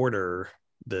reporter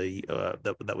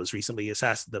that was recently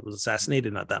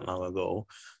assassinated not that long ago,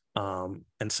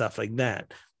 and stuff like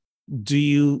that. Do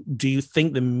you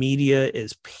think the media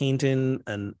is painting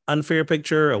an unfair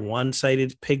picture, a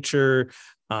one-sided picture,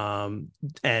 and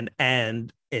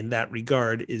in that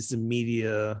regard, is the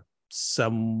media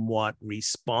somewhat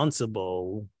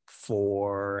responsible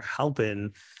for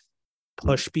helping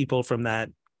push people from that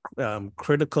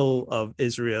critical of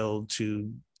Israel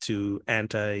to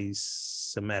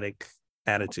anti-Semitic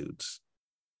attitudes?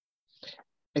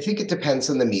 I think it depends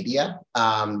on the media.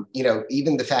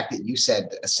 Even the fact that you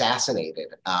said assassinated,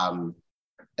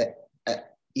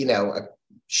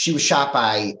 she was shot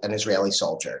by an Israeli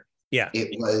soldier. Yeah.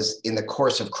 It was in the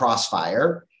course of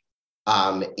crossfire,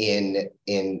 in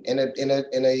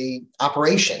a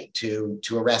operation to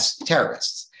arrest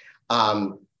terrorists.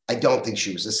 I don't think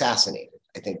she was assassinated.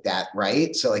 I think that,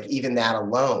 right? So like even that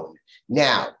alone.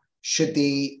 Now, should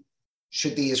the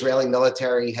Israeli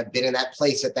military have been in that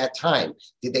place at that time?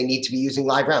 Did they need to be using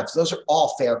live rounds? Those are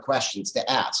all fair questions to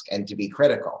ask and to be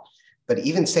critical. But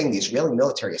even saying the Israeli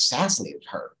military assassinated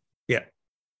her, yeah,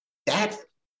 that,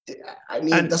 I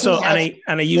mean,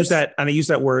 I use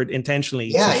that word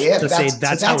intentionally. To say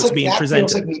that's how it's being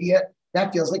presented.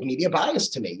 That feels like media bias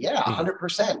to me. Yeah,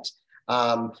 100%.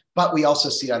 But we also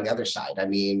see it on the other side. I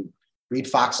mean, read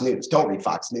Fox News. Don't read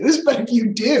Fox News, but if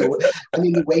you do, I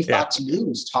mean, the way Fox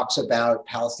News talks about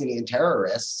Palestinian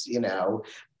terrorists,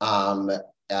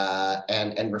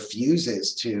 and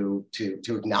refuses to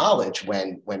acknowledge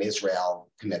when Israel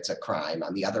commits a crime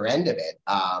on the other end of it.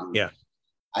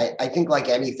 I think like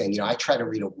anything, I try to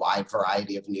read a wide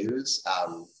variety of news.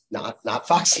 Not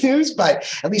Fox News, but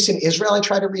at least in Israel, I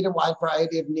try to read a wide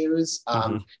variety of news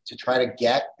to try to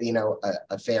get,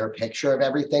 a fair picture of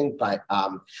everything. But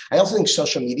I also think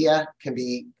social media can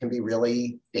be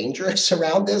really dangerous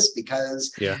around this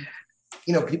because,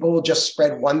 people will just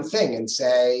spread one thing and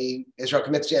say Israel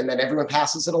commits, and then everyone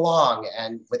passes it along.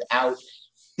 And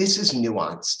this is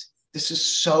nuanced. This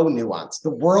is so nuanced. The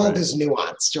world is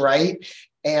nuanced, right?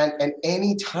 And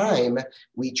any time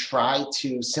we try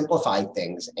to simplify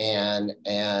things and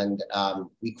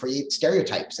we create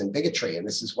stereotypes and bigotry, and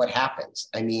this is what happens.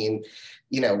 I mean,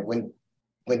 when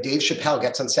Dave Chappelle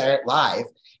gets on Saturday Night Live,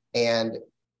 and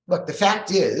look, the fact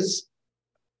is,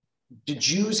 the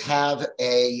Jews have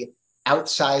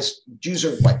Jews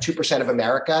are 2% of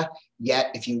America.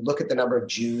 Yet, if you look at the number of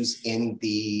Jews in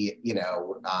the,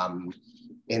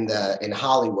 in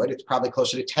Hollywood, it's probably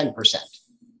closer to 10%.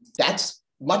 That's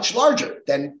much larger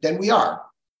than we are.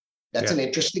 That's an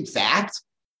interesting fact.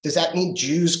 Does that mean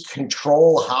Jews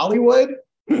control Hollywood?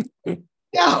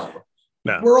 No.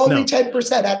 We're only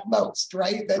 10% at most,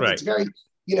 right? It's very,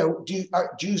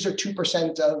 Jews are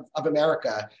 2% of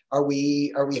America. Are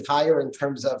we higher in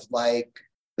terms of like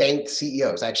bank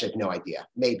CEOs? I actually have no idea.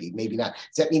 Maybe not.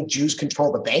 Does that mean Jews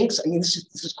control the banks? I mean, this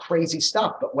is crazy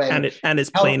stuff. But when it's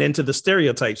playing into the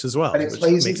stereotypes as well, and it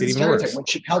plays into the stereotype. When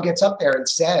Chappelle gets up there and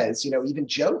says, even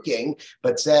joking,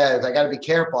 but says, "I got to be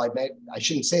careful. I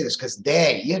shouldn't say this because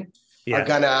they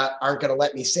aren't gonna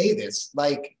let me say this.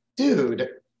 Like, dude,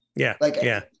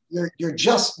 you're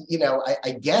just,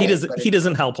 I get he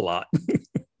doesn't help a lot.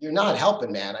 You're not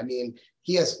helping, man. I mean,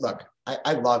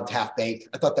 I loved Half Baked.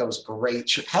 I thought that was great.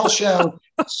 Hell Show,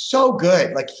 so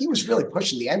good. Like, he was really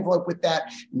pushing the envelope with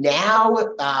that. Now,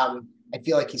 I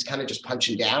feel like he's kind of just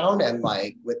punching down, and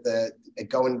like with the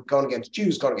going against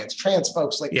Jews, going against trans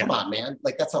folks. Like, come on, man.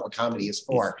 Like, that's not what comedy is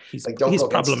for. He's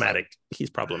problematic. He's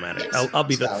problematic. Yes. I'll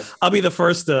be the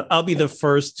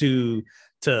first to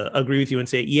agree with you and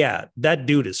say, yeah, that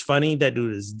dude is funny. That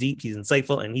dude is deep. He's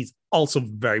insightful, and he's also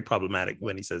very problematic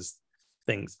when he says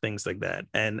things like that,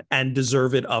 and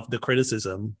deserve it of the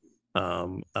criticism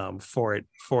for it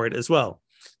as well.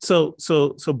 So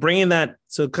bringing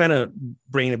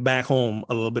it back home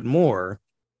a little bit more,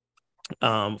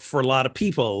 for a lot of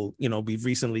people, we've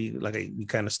recently, we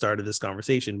kind of started this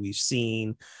conversation, we've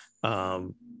seen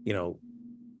Kanye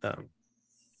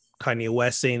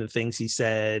West saying the things he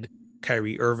said,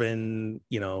 Kyrie Irving,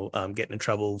 getting in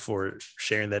trouble for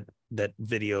sharing that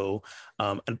video,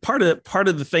 and part of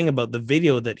the thing about the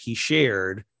video that he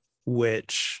shared,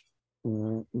 which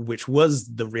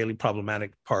was the really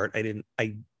problematic part.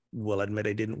 I will admit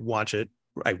I didn't watch it.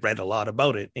 I read a lot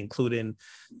about it, including,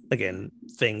 again,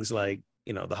 things like,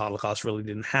 the Holocaust really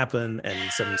didn't happen,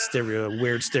 and some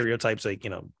weird stereotypes like,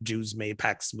 Jews made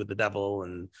pacts with the devil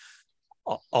and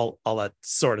all that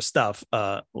sort of stuff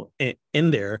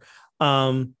in there.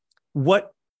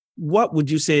 What would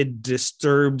you say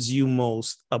disturbs you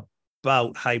most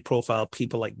about high profile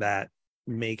people like that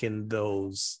making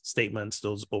those statements,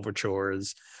 those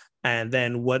overtures? And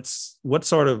then what's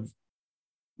sort of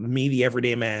me, the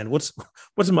everyday man, what's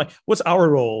our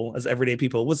role as everyday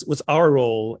people? What's our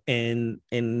role in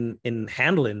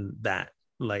handling that?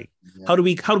 Like, how do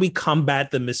we combat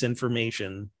the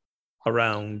misinformation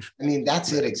around? I mean,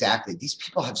 that's it exactly. These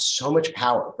people have so much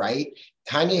power, right?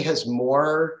 Kanye has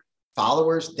more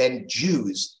followers than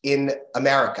Jews in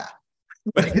America.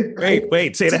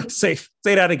 Wait, say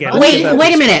that again. Wait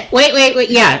a minute. Wait.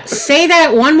 Yeah, say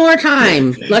that one more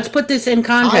time. Let's put this in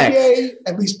context. Kanye,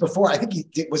 at least before, I think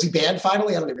was he banned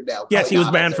finally? I don't even know. Yes, he was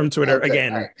banned from Twitter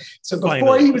again. Right. So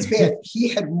before he was banned, he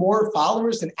had more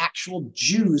followers than actual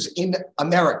Jews in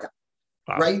America.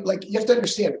 Wow. Right? Like, you have to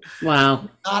understand. Wow. We're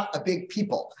not a big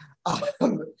people. I'm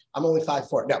only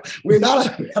 5'4". No, we're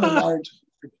not a large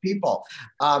people.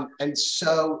 And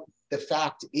so the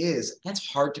fact is, that's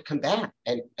hard to combat,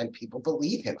 and people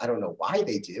believe him. I don't know why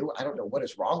they do. I don't know what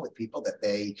is wrong with people that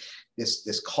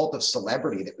this cult of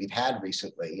celebrity that we've had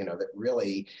recently, that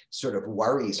really sort of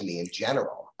worries me in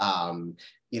general.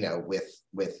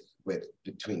 With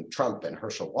between Trump and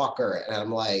Herschel Walker, and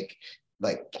I'm like,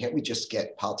 can't we just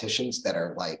get politicians that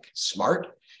are like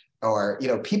smart? Or,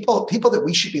 people that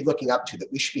we should be looking up to,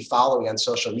 that we should be following on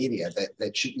social media,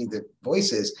 that should be the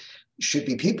voices, should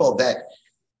be people that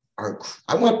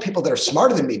I want people that are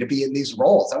smarter than me to be in these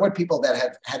roles. I want people that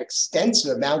have had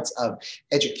extensive amounts of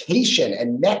education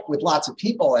and met with lots of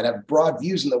people and have broad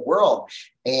views in the world.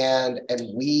 And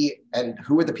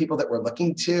who are the people that we're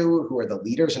looking to? Who are the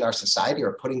leaders in our society who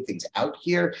are putting things out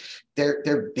here?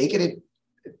 They're bigoted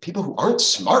people who aren't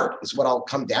smart is what I'll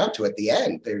come down to at the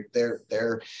end.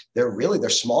 They're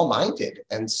small-minded.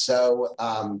 And so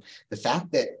the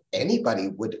fact that anybody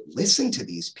would listen to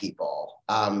these people,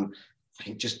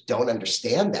 I just don't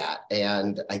understand that.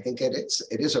 And I think it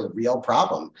is a real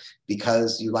problem,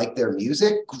 because you like their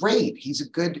music. Great. He's a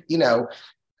good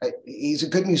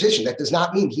musician. That does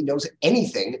not mean he knows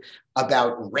anything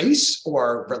about race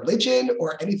or religion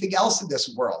or anything else in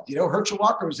this world. Herschel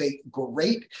Walker was a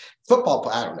great football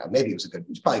player. I don't know. Maybe he was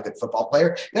probably a good football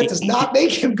player. That does not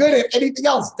make him good at anything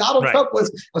else. Donald Trump I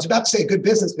was about to say a good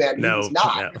businessman. He was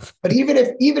not. No. But even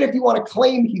if you want to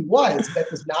claim he was, that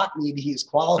does not mean he is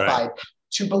qualified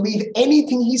to believe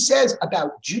anything he says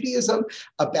about Judaism,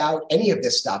 about any of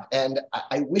this stuff. And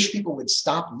I wish people would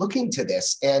stop looking to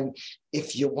this. And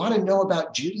if you want to know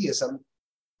about Judaism,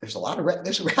 there's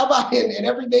a rabbi in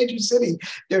every major city.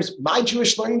 There's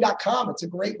myjewishlearning.com. It's a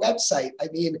great website. I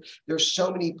mean, there's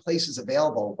so many places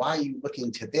available. Why are you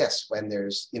looking to this when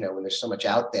there's so much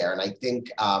out there? And I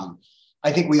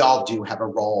think we all do have a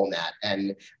role in that.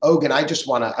 And Ogun, I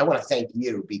want to thank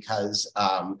you, because,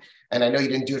 and I know you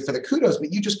didn't do it for the kudos,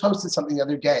 but you just posted something the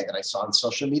other day that I saw on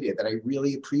social media that I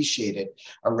really appreciated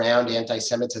around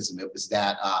anti-Semitism. It was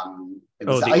that,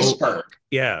 the iceberg.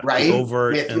 Right.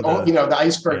 The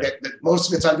iceberg that most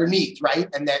of it's underneath, right?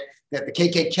 And that the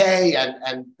KKK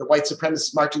and the white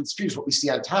supremacists marching the streets, what we see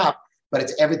on top, but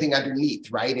it's everything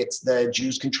underneath, right? It's the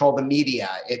Jews control the media.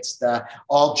 It's the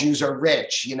all Jews are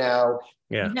rich, I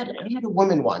had a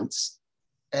woman once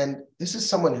And this is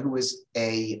someone who was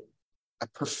a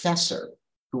professor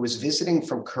who was visiting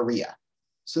from Korea.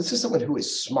 So this is someone who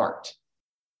is smart.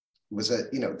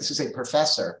 This is a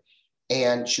professor,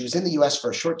 and she was in the US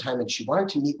for a short time, and she wanted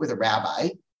to meet with a rabbi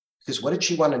because what did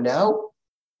she want to know?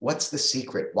 What's the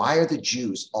secret? Why are the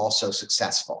Jews all so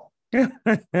successful?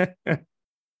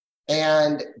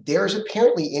 And there's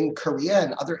apparently in Korea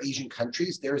and other Asian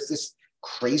countries, there's this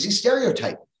crazy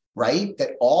stereotype, right?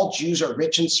 That all Jews are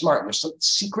rich and smart. And there's some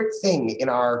secret thing in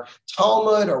our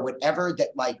Talmud or whatever that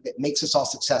makes us all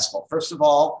successful. First of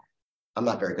all, I'm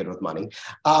not very good with money.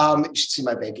 You should see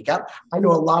my bank account. I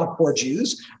know a lot of poor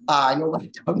Jews. I know a lot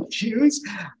of dumb Jews,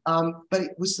 but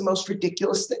it was the most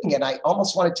ridiculous thing. And I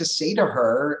almost wanted to say to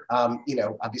her,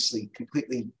 obviously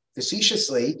completely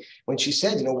facetiously, when she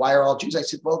said, why are all Jews? I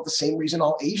said, well, the same reason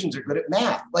all Asians are good at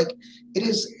math. Like, it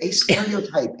is a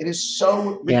stereotype. It is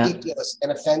so ridiculous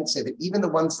and offensive. And even the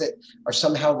ones that are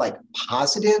somehow like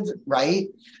positive, right?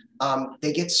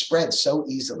 They get spread so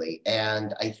easily.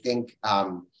 And I think,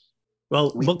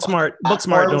 book smart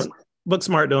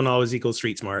don't always equal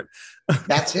street smart.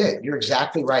 That's it. You're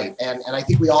exactly right. And I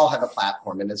think we all have a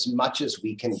platform. And as much as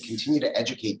we can continue to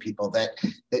educate people that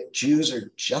Jews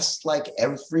are just like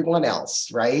everyone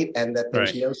else, right? And that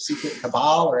there's no secret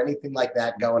cabal or anything like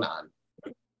that going on.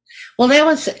 Well,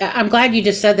 I'm glad you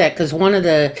just said that, because one of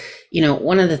the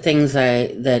things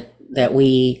that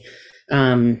we,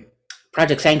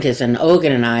 Project Sanctus and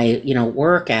Ogun and I,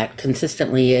 work at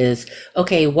consistently is,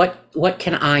 okay, what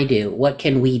can I do? What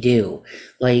can we do?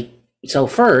 So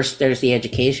first there's the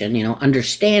education,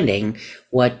 understanding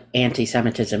what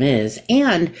anti-Semitism is.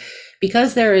 And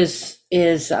because there is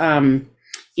such an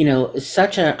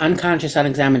unconscious,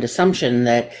 unexamined assumption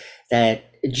that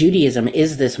Judaism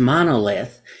is this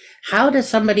monolith, how does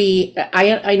somebody,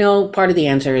 I know part of the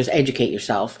answer is educate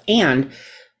yourself. And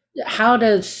how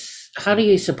do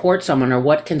you support someone, or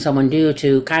what can someone do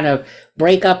to kind of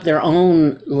break up their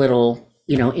own little,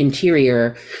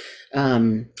 interior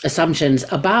assumptions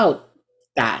about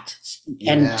that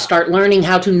and start learning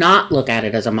how to not look at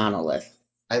it as a monolith?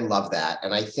 I love that.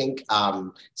 And I think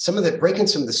breaking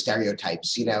some of the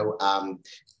stereotypes,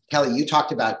 Kelly, you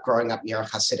talked about growing up near a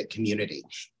Hasidic community.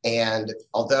 And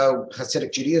although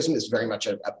Hasidic Judaism is very much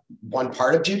one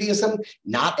part of Judaism,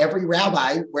 not every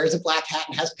rabbi wears a black hat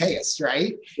and has payas,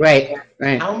 right? Right.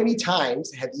 How many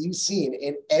times have you seen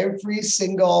in every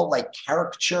single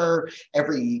caricature,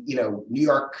 every,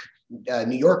 New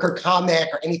Yorker comic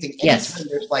or anything, anytime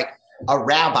there's a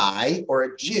rabbi or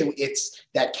a Jew, it's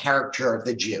that character of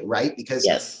the Jew, right? Because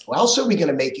how else are we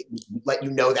going to let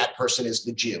you know that person is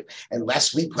the Jew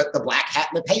unless we put the black hat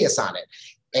and the payas on it?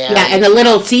 And the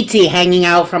little tzitzit hanging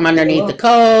out from underneath the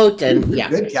coat, and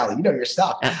good, Kelly, you know your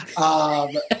stuff.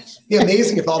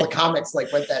 Amazing if all the comics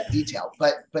went that detailed,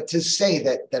 but to say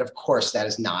that of course that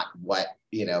is not what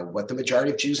the majority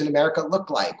of Jews in America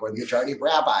look like, or the majority of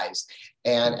rabbis.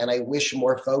 And I wish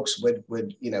more folks would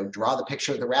draw the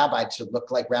picture of the rabbi to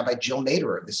look like Rabbi Jill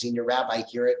Naderer, the senior rabbi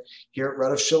here at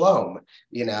Rodef Shalom.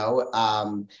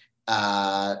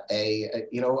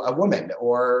 A woman,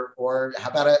 or how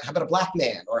about a black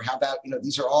man, or how about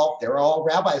they're all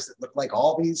rabbis that look like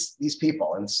all these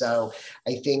people. And so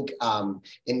I think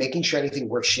in making sure anything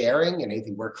we're sharing and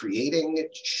anything we're creating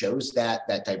shows that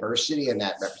diversity and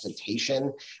that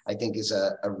representation, I think is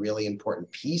a really important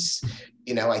piece.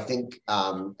 I think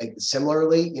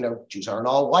similarly, Jews aren't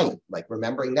all white,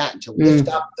 remembering that, and to lift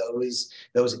up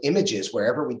those images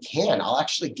wherever we can. I'll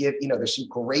actually give, there's some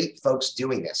great folks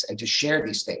doing this, and to share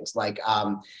these things like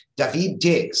David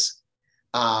Diggs,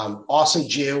 awesome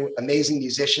Jew, amazing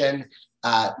musician.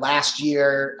 Last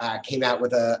year came out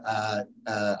with a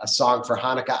song for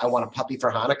Hanukkah, I Want a Puppy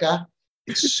for Hanukkah.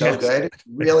 It's so good,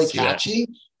 really catchy,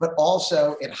 but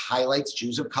also it highlights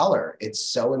Jews of color. It's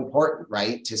so important,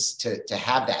 right? To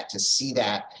have that, to see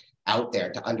that out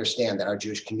there, to understand that our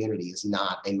Jewish community is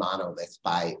not a monolith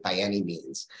by any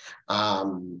means.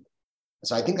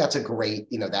 So I think that's a great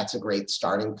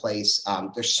starting place.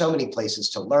 There's so many places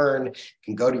to learn. You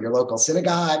can go to your local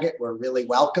synagogue. We're really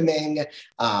welcoming.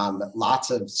 Lots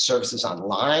of services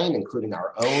online, including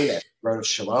our own at Rodef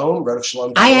Shalom. Rodef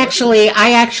Shalom. I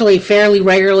actually fairly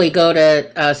regularly go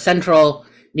to Central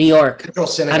New York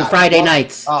on Friday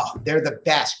nights. Oh, they're the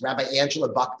best. Rabbi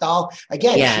Angela Buckdahl.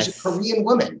 Again, she's a Korean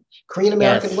woman, Korean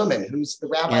American woman, who's the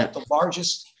rabbi of the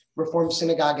largest Reform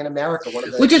synagogue in America.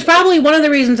 Which is probably one of the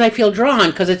reasons I feel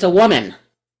drawn, because it's a woman.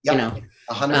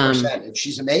 100%, and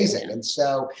she's amazing. And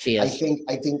so I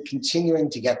think continuing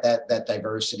to get that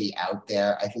diversity out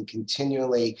there. I think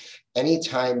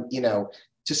anytime,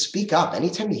 to speak up,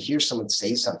 anytime you hear someone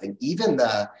say something, even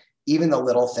the even the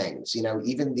little things,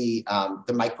 even the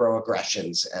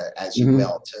microaggressions, as you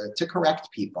will, to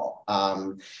correct people.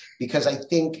 Because I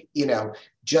think,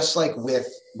 just like with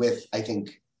I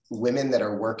think women that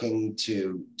are working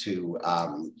to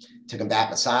combat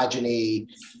misogyny,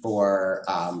 for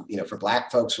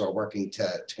Black folks who are working to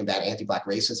combat anti-Black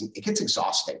racism, it gets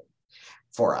exhausting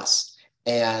for us.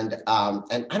 And I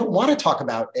don't want to talk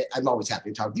about, I'm always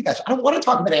happy to talk with you guys. I don't want to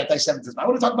talk about anti-Semitism. I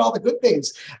want to talk about all the good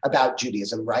things about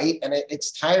Judaism, right? And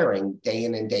it's tiring day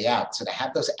in and day out. So to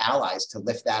have those allies to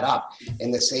lift that up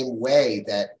in the same way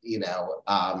that,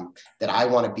 that I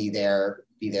want to be there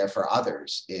for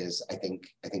others is, I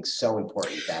think so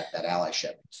important, that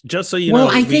allyship. Just so you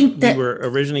know, we were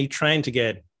originally trying to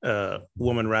get a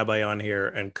woman rabbi on here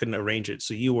and couldn't arrange it.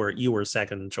 So you were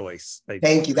second choice.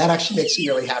 Thank you. That actually makes me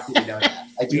really happy to know that.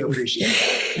 I do appreciate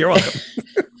that. You're welcome.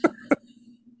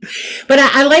 But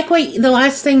I like the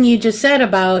last thing you just said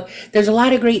about, there's a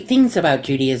lot of great things about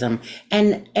Judaism.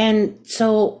 And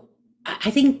so I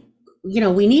think,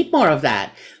 we need more of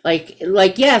that. Like,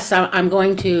 yes, I'm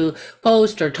going to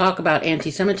post or talk about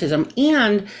anti-Semitism,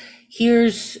 and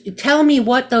tell me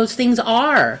what those things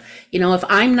are. If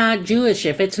I'm not Jewish,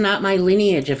 if it's not my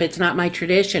lineage, if it's not my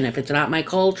tradition, if it's not my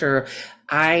culture,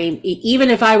 even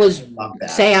if I was,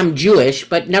 say I'm Jewish,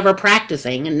 but never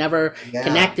practicing and never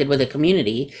connected with a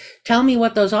community, tell me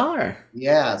what those are.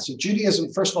 Yeah. So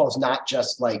Judaism, first of all, is not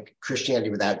just like Christianity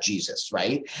without Jesus,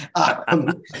 right?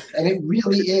 And it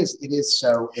really is. It is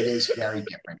very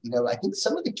different. I think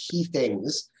some of the key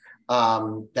things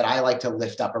that I like to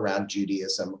lift up around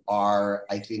Judaism are,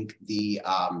 I think, the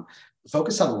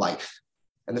focus on life.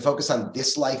 And the focus on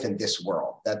this life and this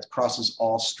world that crosses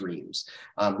all streams.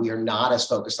 We are not as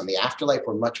focused on the afterlife.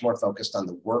 We're much more focused on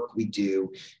the work we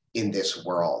do in this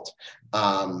world.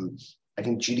 I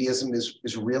think Judaism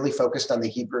is really focused on the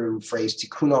Hebrew phrase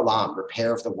tikkun olam,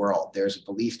 repair of the world. There's a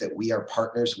belief that we are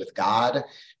partners with God,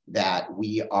 that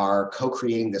we are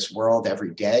co-creating this world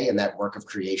every day, and that work of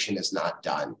creation is not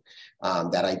done.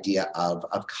 That idea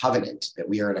of covenant, that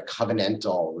we are in a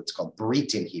covenantal, it's called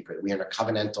brit in Hebrew, we are in a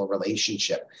covenantal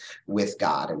relationship with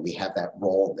God, and we have that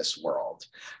role in this world.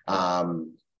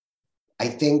 I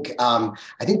think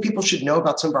people should know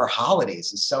about some of our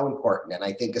holidays. Is so important. And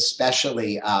I think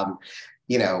especially,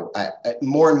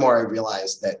 more and more I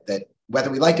realize that whether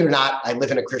we like it or not, I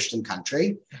live in a Christian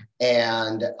country,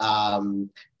 and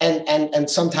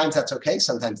sometimes that's okay.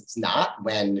 Sometimes it's not.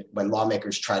 When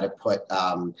lawmakers try to put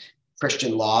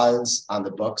Christian laws on the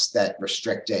books that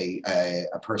restrict a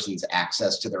person's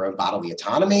access to their own bodily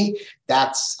autonomy,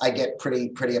 I get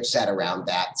pretty upset around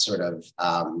that sort of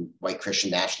white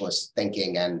Christian nationalist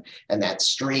thinking and that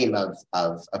stream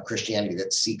of Christianity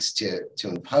that seeks to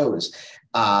impose.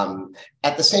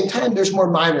 At the same time, there's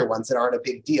more minor ones that aren't a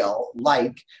big deal,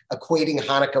 like equating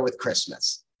Hanukkah with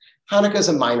Christmas. Hanukkah is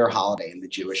a minor holiday in the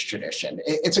Jewish tradition.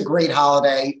 It's a great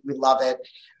holiday. We love it.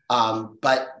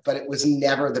 But it was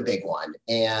never the big one.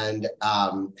 And,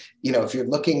 if you're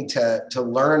looking to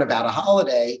learn about a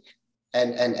holiday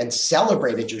and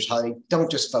celebrate a Jewish holiday, don't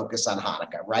just focus on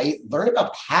Hanukkah, right? Learn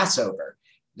about Passover.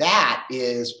 That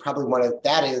is probably I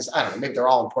don't know, maybe they're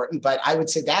all important, but I would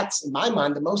say that's, in my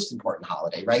mind, the most important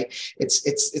holiday, right? It's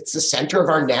the center of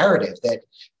our narrative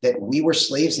that we were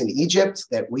slaves in Egypt,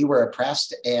 that we were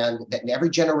oppressed, and that in every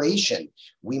generation,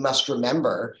 we must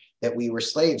remember that we were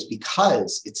slaves,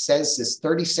 because it says this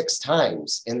 36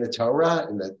 times in the Torah,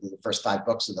 in the first 5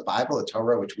 books of the Bible, the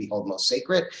Torah, which we hold most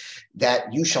sacred,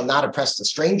 that you shall not oppress the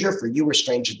stranger, for you were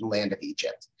strangers in the land of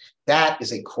Egypt. That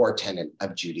is a core tenet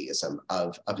of Judaism,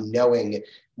 of knowing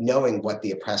what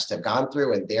the oppressed have gone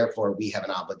through, and therefore we have an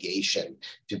obligation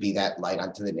to be that light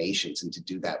unto the nations and to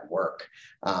do that work.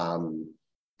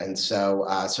 And so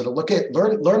to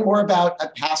learn more about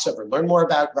Passover, learn more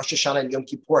about Rosh Hashanah and Yom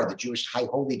Kippur, the Jewish high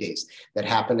holy days that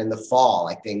happen in the fall.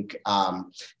 I think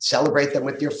celebrate them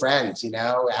with your friends.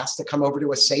 Ask to come over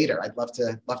to a Seder. I'd love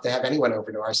to have anyone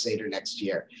over to our Seder next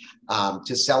year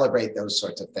to celebrate those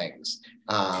sorts of things.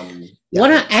 You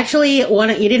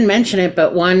didn't mention it,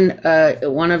 but one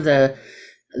of the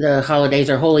holidays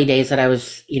or holy days that I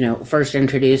was first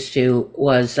introduced to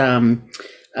was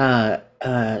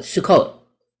Sukkot.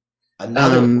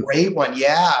 Another great one,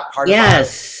 yeah. Part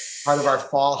of our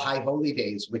fall high holy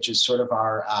days, which is sort of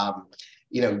our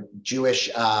Jewish,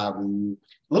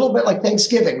 little bit like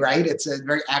Thanksgiving, right? It's a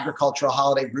very agricultural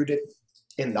holiday rooted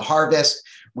in the harvest,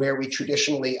 where we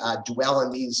traditionally dwell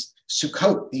in these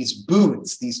Sukkot, these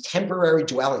booths, these temporary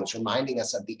dwellings, reminding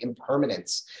us of the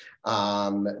impermanence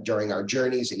during our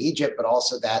journeys in Egypt, but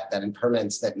also that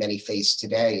impermanence that many face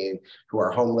today, who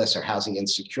are homeless or housing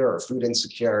insecure or food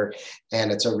insecure.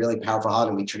 And it's a really powerful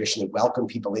holiday. We traditionally welcome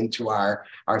people into our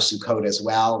Sukkot as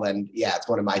well. And yeah, it's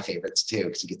one of my favorites too,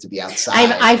 because you get to be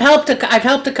outside. I've helped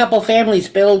a couple families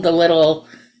build a little,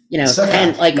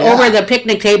 tent, like over the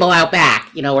picnic table out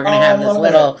back. We're going to have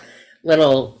this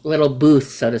little booth,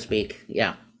 so to speak.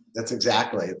 Yeah. It's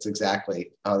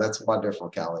exactly. Oh, that's wonderful,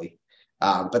 Kelly.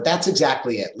 But that's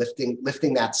exactly it.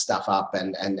 Lifting that stuff up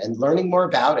and learning more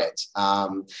about it. I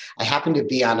happen to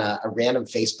be on a random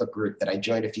Facebook group that I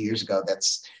joined a few years ago.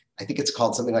 I think it's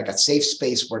called something like a safe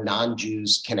space where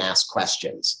non-Jews can ask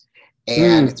questions.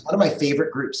 And it's one of my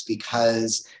favorite groups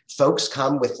because folks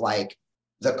come with like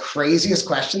the craziest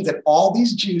questions, and all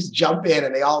these Jews jump in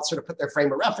and they all sort of put their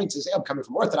frame of references. Hey, I'm coming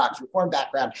from Orthodox Reform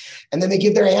background, and then they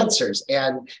give their answers.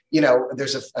 And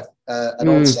there's an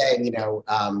old saying,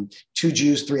 2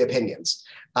 Jews, 3 opinions.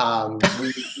 And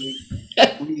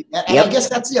I guess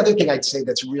that's the other thing I'd say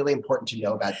that's really important to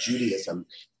know about Judaism.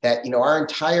 That our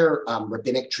entire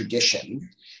rabbinic tradition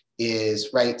is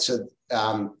right. So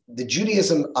the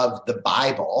Judaism of the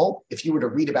Bible, if you were to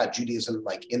read about Judaism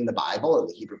like in the Bible, in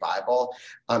the Hebrew Bible,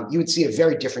 you would see a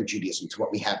very different Judaism to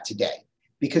what we have today,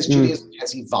 because Judaism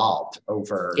has evolved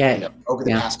over the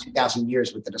past 2,000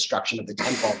 years with the destruction of the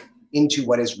temple into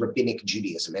what is rabbinic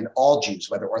Judaism. And all Jews,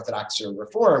 whether Orthodox or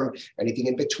Reform, anything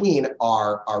in between,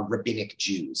 are rabbinic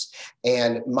Jews.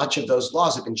 And much of those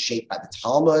laws have been shaped by the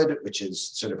Talmud, which is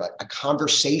sort of a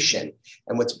conversation.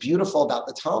 And what's beautiful about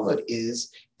the Talmud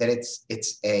is that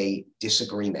it's a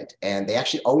disagreement, and they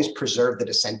actually always preserve the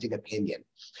dissenting opinion.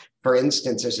 For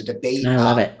instance, there's a debate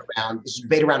around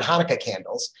Hanukkah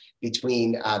candles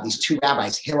between these 2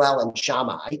 rabbis, Hillel and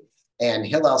Shammai. And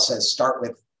Hillel says, start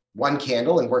with 1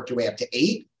 candle and work your way up to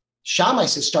 8. Shammai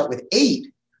says, start with 8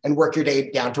 and work your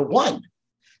day down to 1.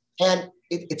 And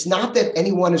it's not that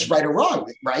anyone is right or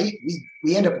wrong, right?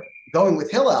 We end up going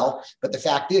with Hillel, but the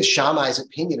fact is Shammai's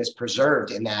opinion is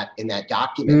preserved in that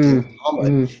document in the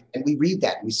Talmud, and we read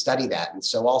that and we study that. And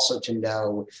so also to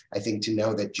know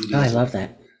that Judaism, I love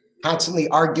that, constantly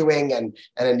arguing and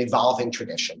an evolving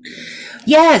tradition.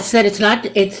 Yes, that it's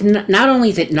not only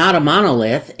is it not a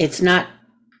monolith, it's not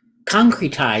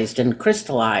concretized and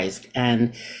crystallized,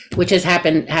 and which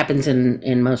happens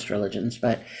in most religions.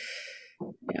 But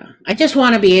yeah, I just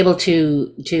want to be able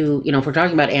to if we're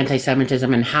talking about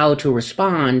anti-Semitism and how to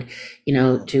respond,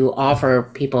 to offer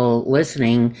people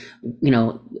listening,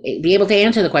 be able to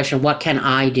answer the question, what can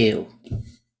I do?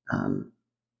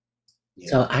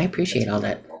 So I appreciate all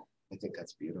that. I think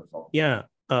that's beautiful. Yeah.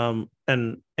 And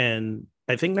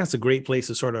I think that's a great place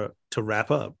to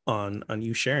wrap up on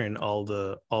you sharing all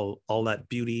that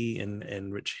beauty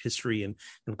and rich history and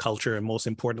culture, and most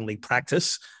importantly,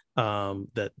 practice,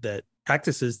 that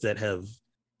practices that have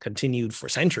continued for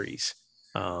centuries,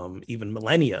 even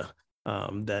millennia,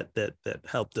 that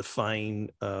help define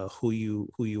who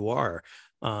you are.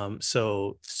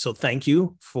 So thank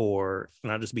you for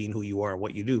not just being who you are and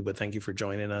what you do, but thank you for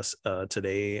joining us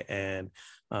today, and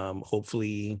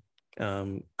hopefully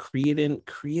creating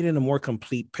a more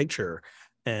complete picture,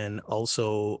 and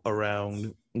also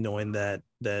around knowing that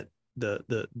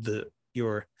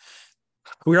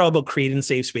we're all about creating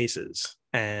safe spaces.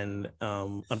 And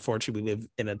unfortunately, we live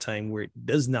in a time where it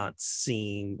does not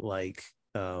seem like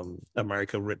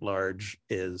America writ large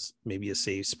is maybe a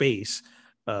safe space.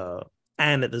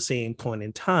 And at the same point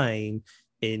in time,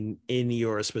 in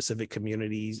your specific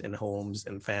communities and homes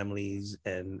and families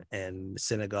and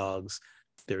synagogues,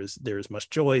 there's much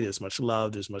joy, there's much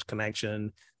love, there's much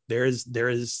connection, there is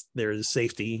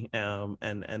safety,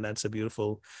 and that's a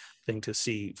beautiful thing to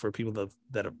see for people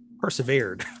that have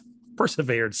persevered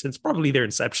since probably their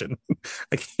inception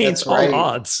against all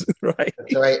odds, right?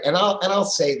 That's right. And I'll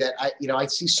say that I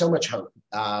see so much hope.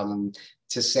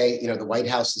 To say, the White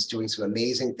House is doing some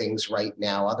amazing things right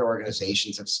now. Other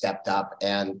organizations have stepped up,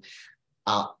 and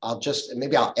I'll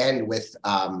end with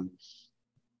the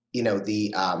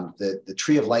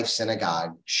Tree of Life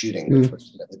synagogue shooting, which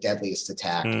was the deadliest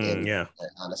attack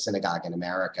on a synagogue in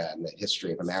America, in the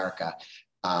history of America.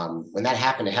 When that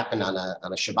happened, it happened on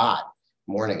a Shabbat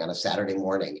morning, on a Saturday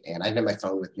morning, and I had my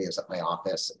phone with me. I was at my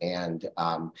office, and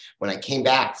when I came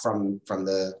back from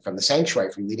the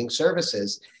sanctuary, from leading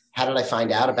services, how did I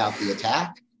find out about the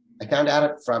attack? I found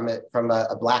out from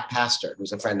a Black pastor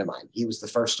who's a friend of mine. He was the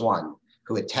first one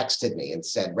who had texted me and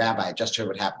said, "Rabbi, I just heard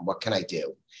what happened. What can I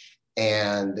do?"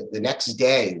 And the next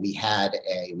day we held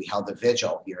a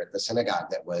vigil here at the synagogue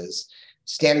that was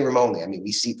standing room only. I mean,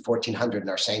 we seat 1,400 in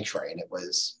our sanctuary, and it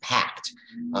was packed.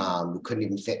 We couldn't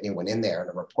even fit anyone in there. And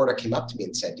a reporter came up to me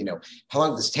and said, how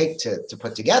long does this take to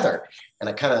put together? And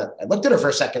I looked at her for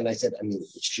a second and I said,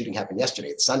 the shooting happened yesterday.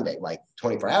 It's Sunday, like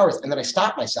 24 hours. And then I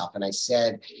stopped myself and I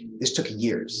said, this took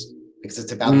years, because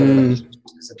it's about the relationships.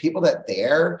 Because the people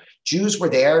Jews were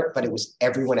there, but it was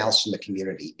everyone else in the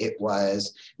community. It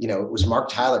was, it was Mark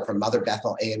Tyler from Mother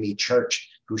Bethel AME Church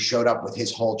who showed up with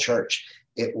his whole church.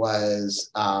 It was,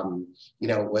 Imam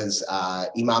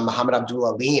Muhammad Abdul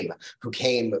Alim, who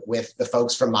came with the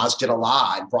folks from Masjid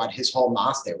Allah and brought his whole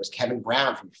mosque there. It was Kevin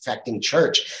Brown from Perfecting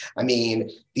Church.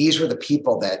 These were the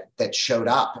people that showed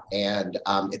up, and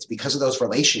it's because of those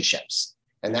relationships.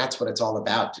 And that's what it's all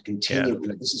about, to continue.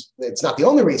 Yeah. It's not the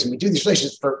only reason we do these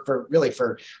relationships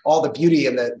for all the beauty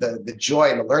and the joy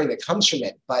and the learning that comes from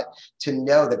it. But to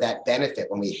know that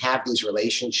benefit, when we have these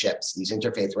relationships, these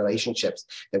interfaith relationships,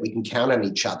 that we can count on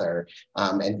each other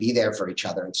and be there for each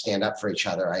other and stand up for each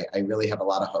other. I really have a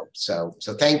lot of hope. So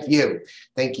thank you.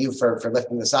 Thank you for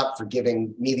lifting this up, for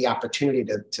giving me the opportunity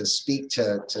to speak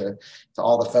to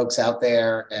all the folks out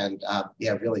there. And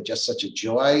really just such a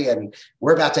joy. And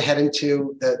we're about to head into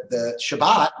the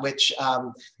Shabbat, which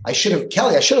Kelly,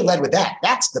 I should have led with that.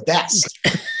 That's the best.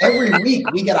 Every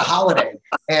week we get a holiday,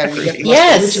 and we get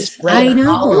yes, I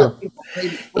know.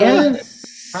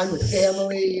 Yes, time with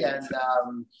family, and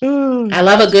I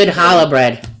love a good challah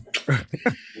bread.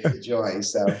 It's a joy.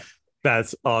 So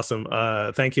that's awesome.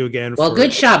 Thank you again.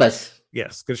 Good Shabbos.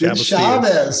 Yes, good Shabbos.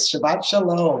 Shabbos. Shabbat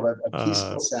Shalom. A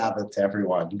peaceful Sabbath to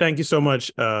everyone. Thank you so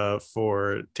much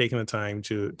for taking the time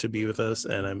to be with us,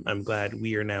 and I'm glad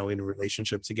we are now in a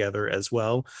relationship together as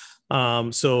well.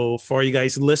 So for you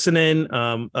guys listening,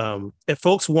 if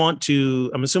folks want to,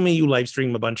 I'm assuming you live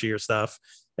stream a bunch of your stuff.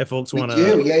 If folks want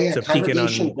to peek in on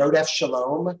Rodef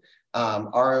Shalom.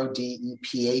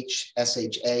 RODEPH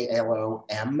SHALOM,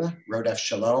 Rodef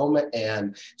Shalom,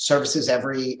 and services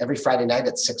every Friday night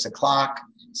at 6:00,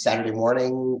 Saturday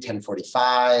morning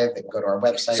 10:45. They can go to our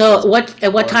website. So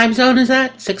what time zone is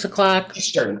that?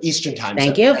 6:00 Eastern time.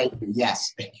 Thank you.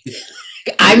 Yes.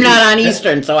 I'm not on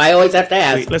Eastern, so I always have to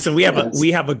ask. Listen, we have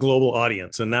a global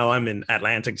audience, and now I'm in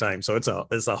Atlantic time, so it's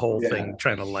a whole thing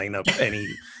trying to line up any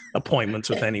appointments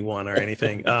with anyone or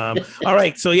anything. All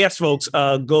right, so yes, folks,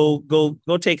 go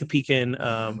take a peek in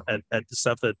at the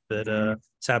stuff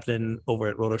that's happening over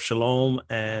at Rodef Shalom,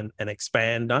 and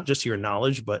expand not just your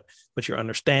knowledge, but your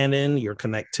understanding, your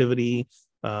connectivity,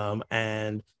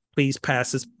 and please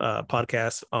pass this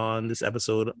podcast on this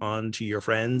episode on to your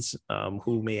friends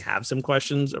who may have some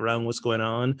questions around what's going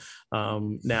on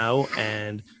now.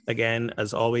 And again,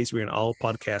 as always, we're in all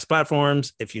podcast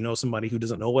platforms. If you know somebody who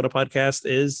doesn't know what a podcast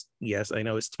is, yes, I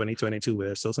know it's 2022, but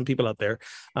there's still some people out there.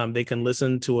 They can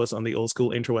listen to us on the old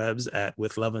school interwebs at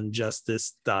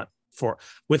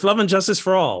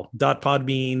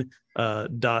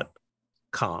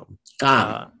withloveandjustice.podbean.com.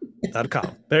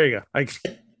 .com. There you go.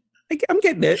 I'm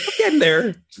getting it. I'm getting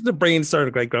there. The brain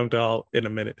started like going to in a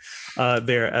minute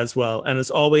there as well. And as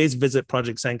always, visit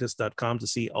projectsanctus.com to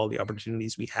see all the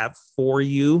opportunities we have for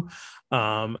you.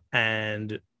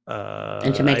 And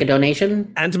to make a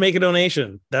donation. And to make a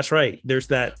donation. That's right. There's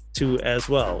that too as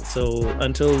well. So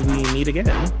until we meet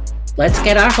again, let's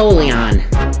get our holy on.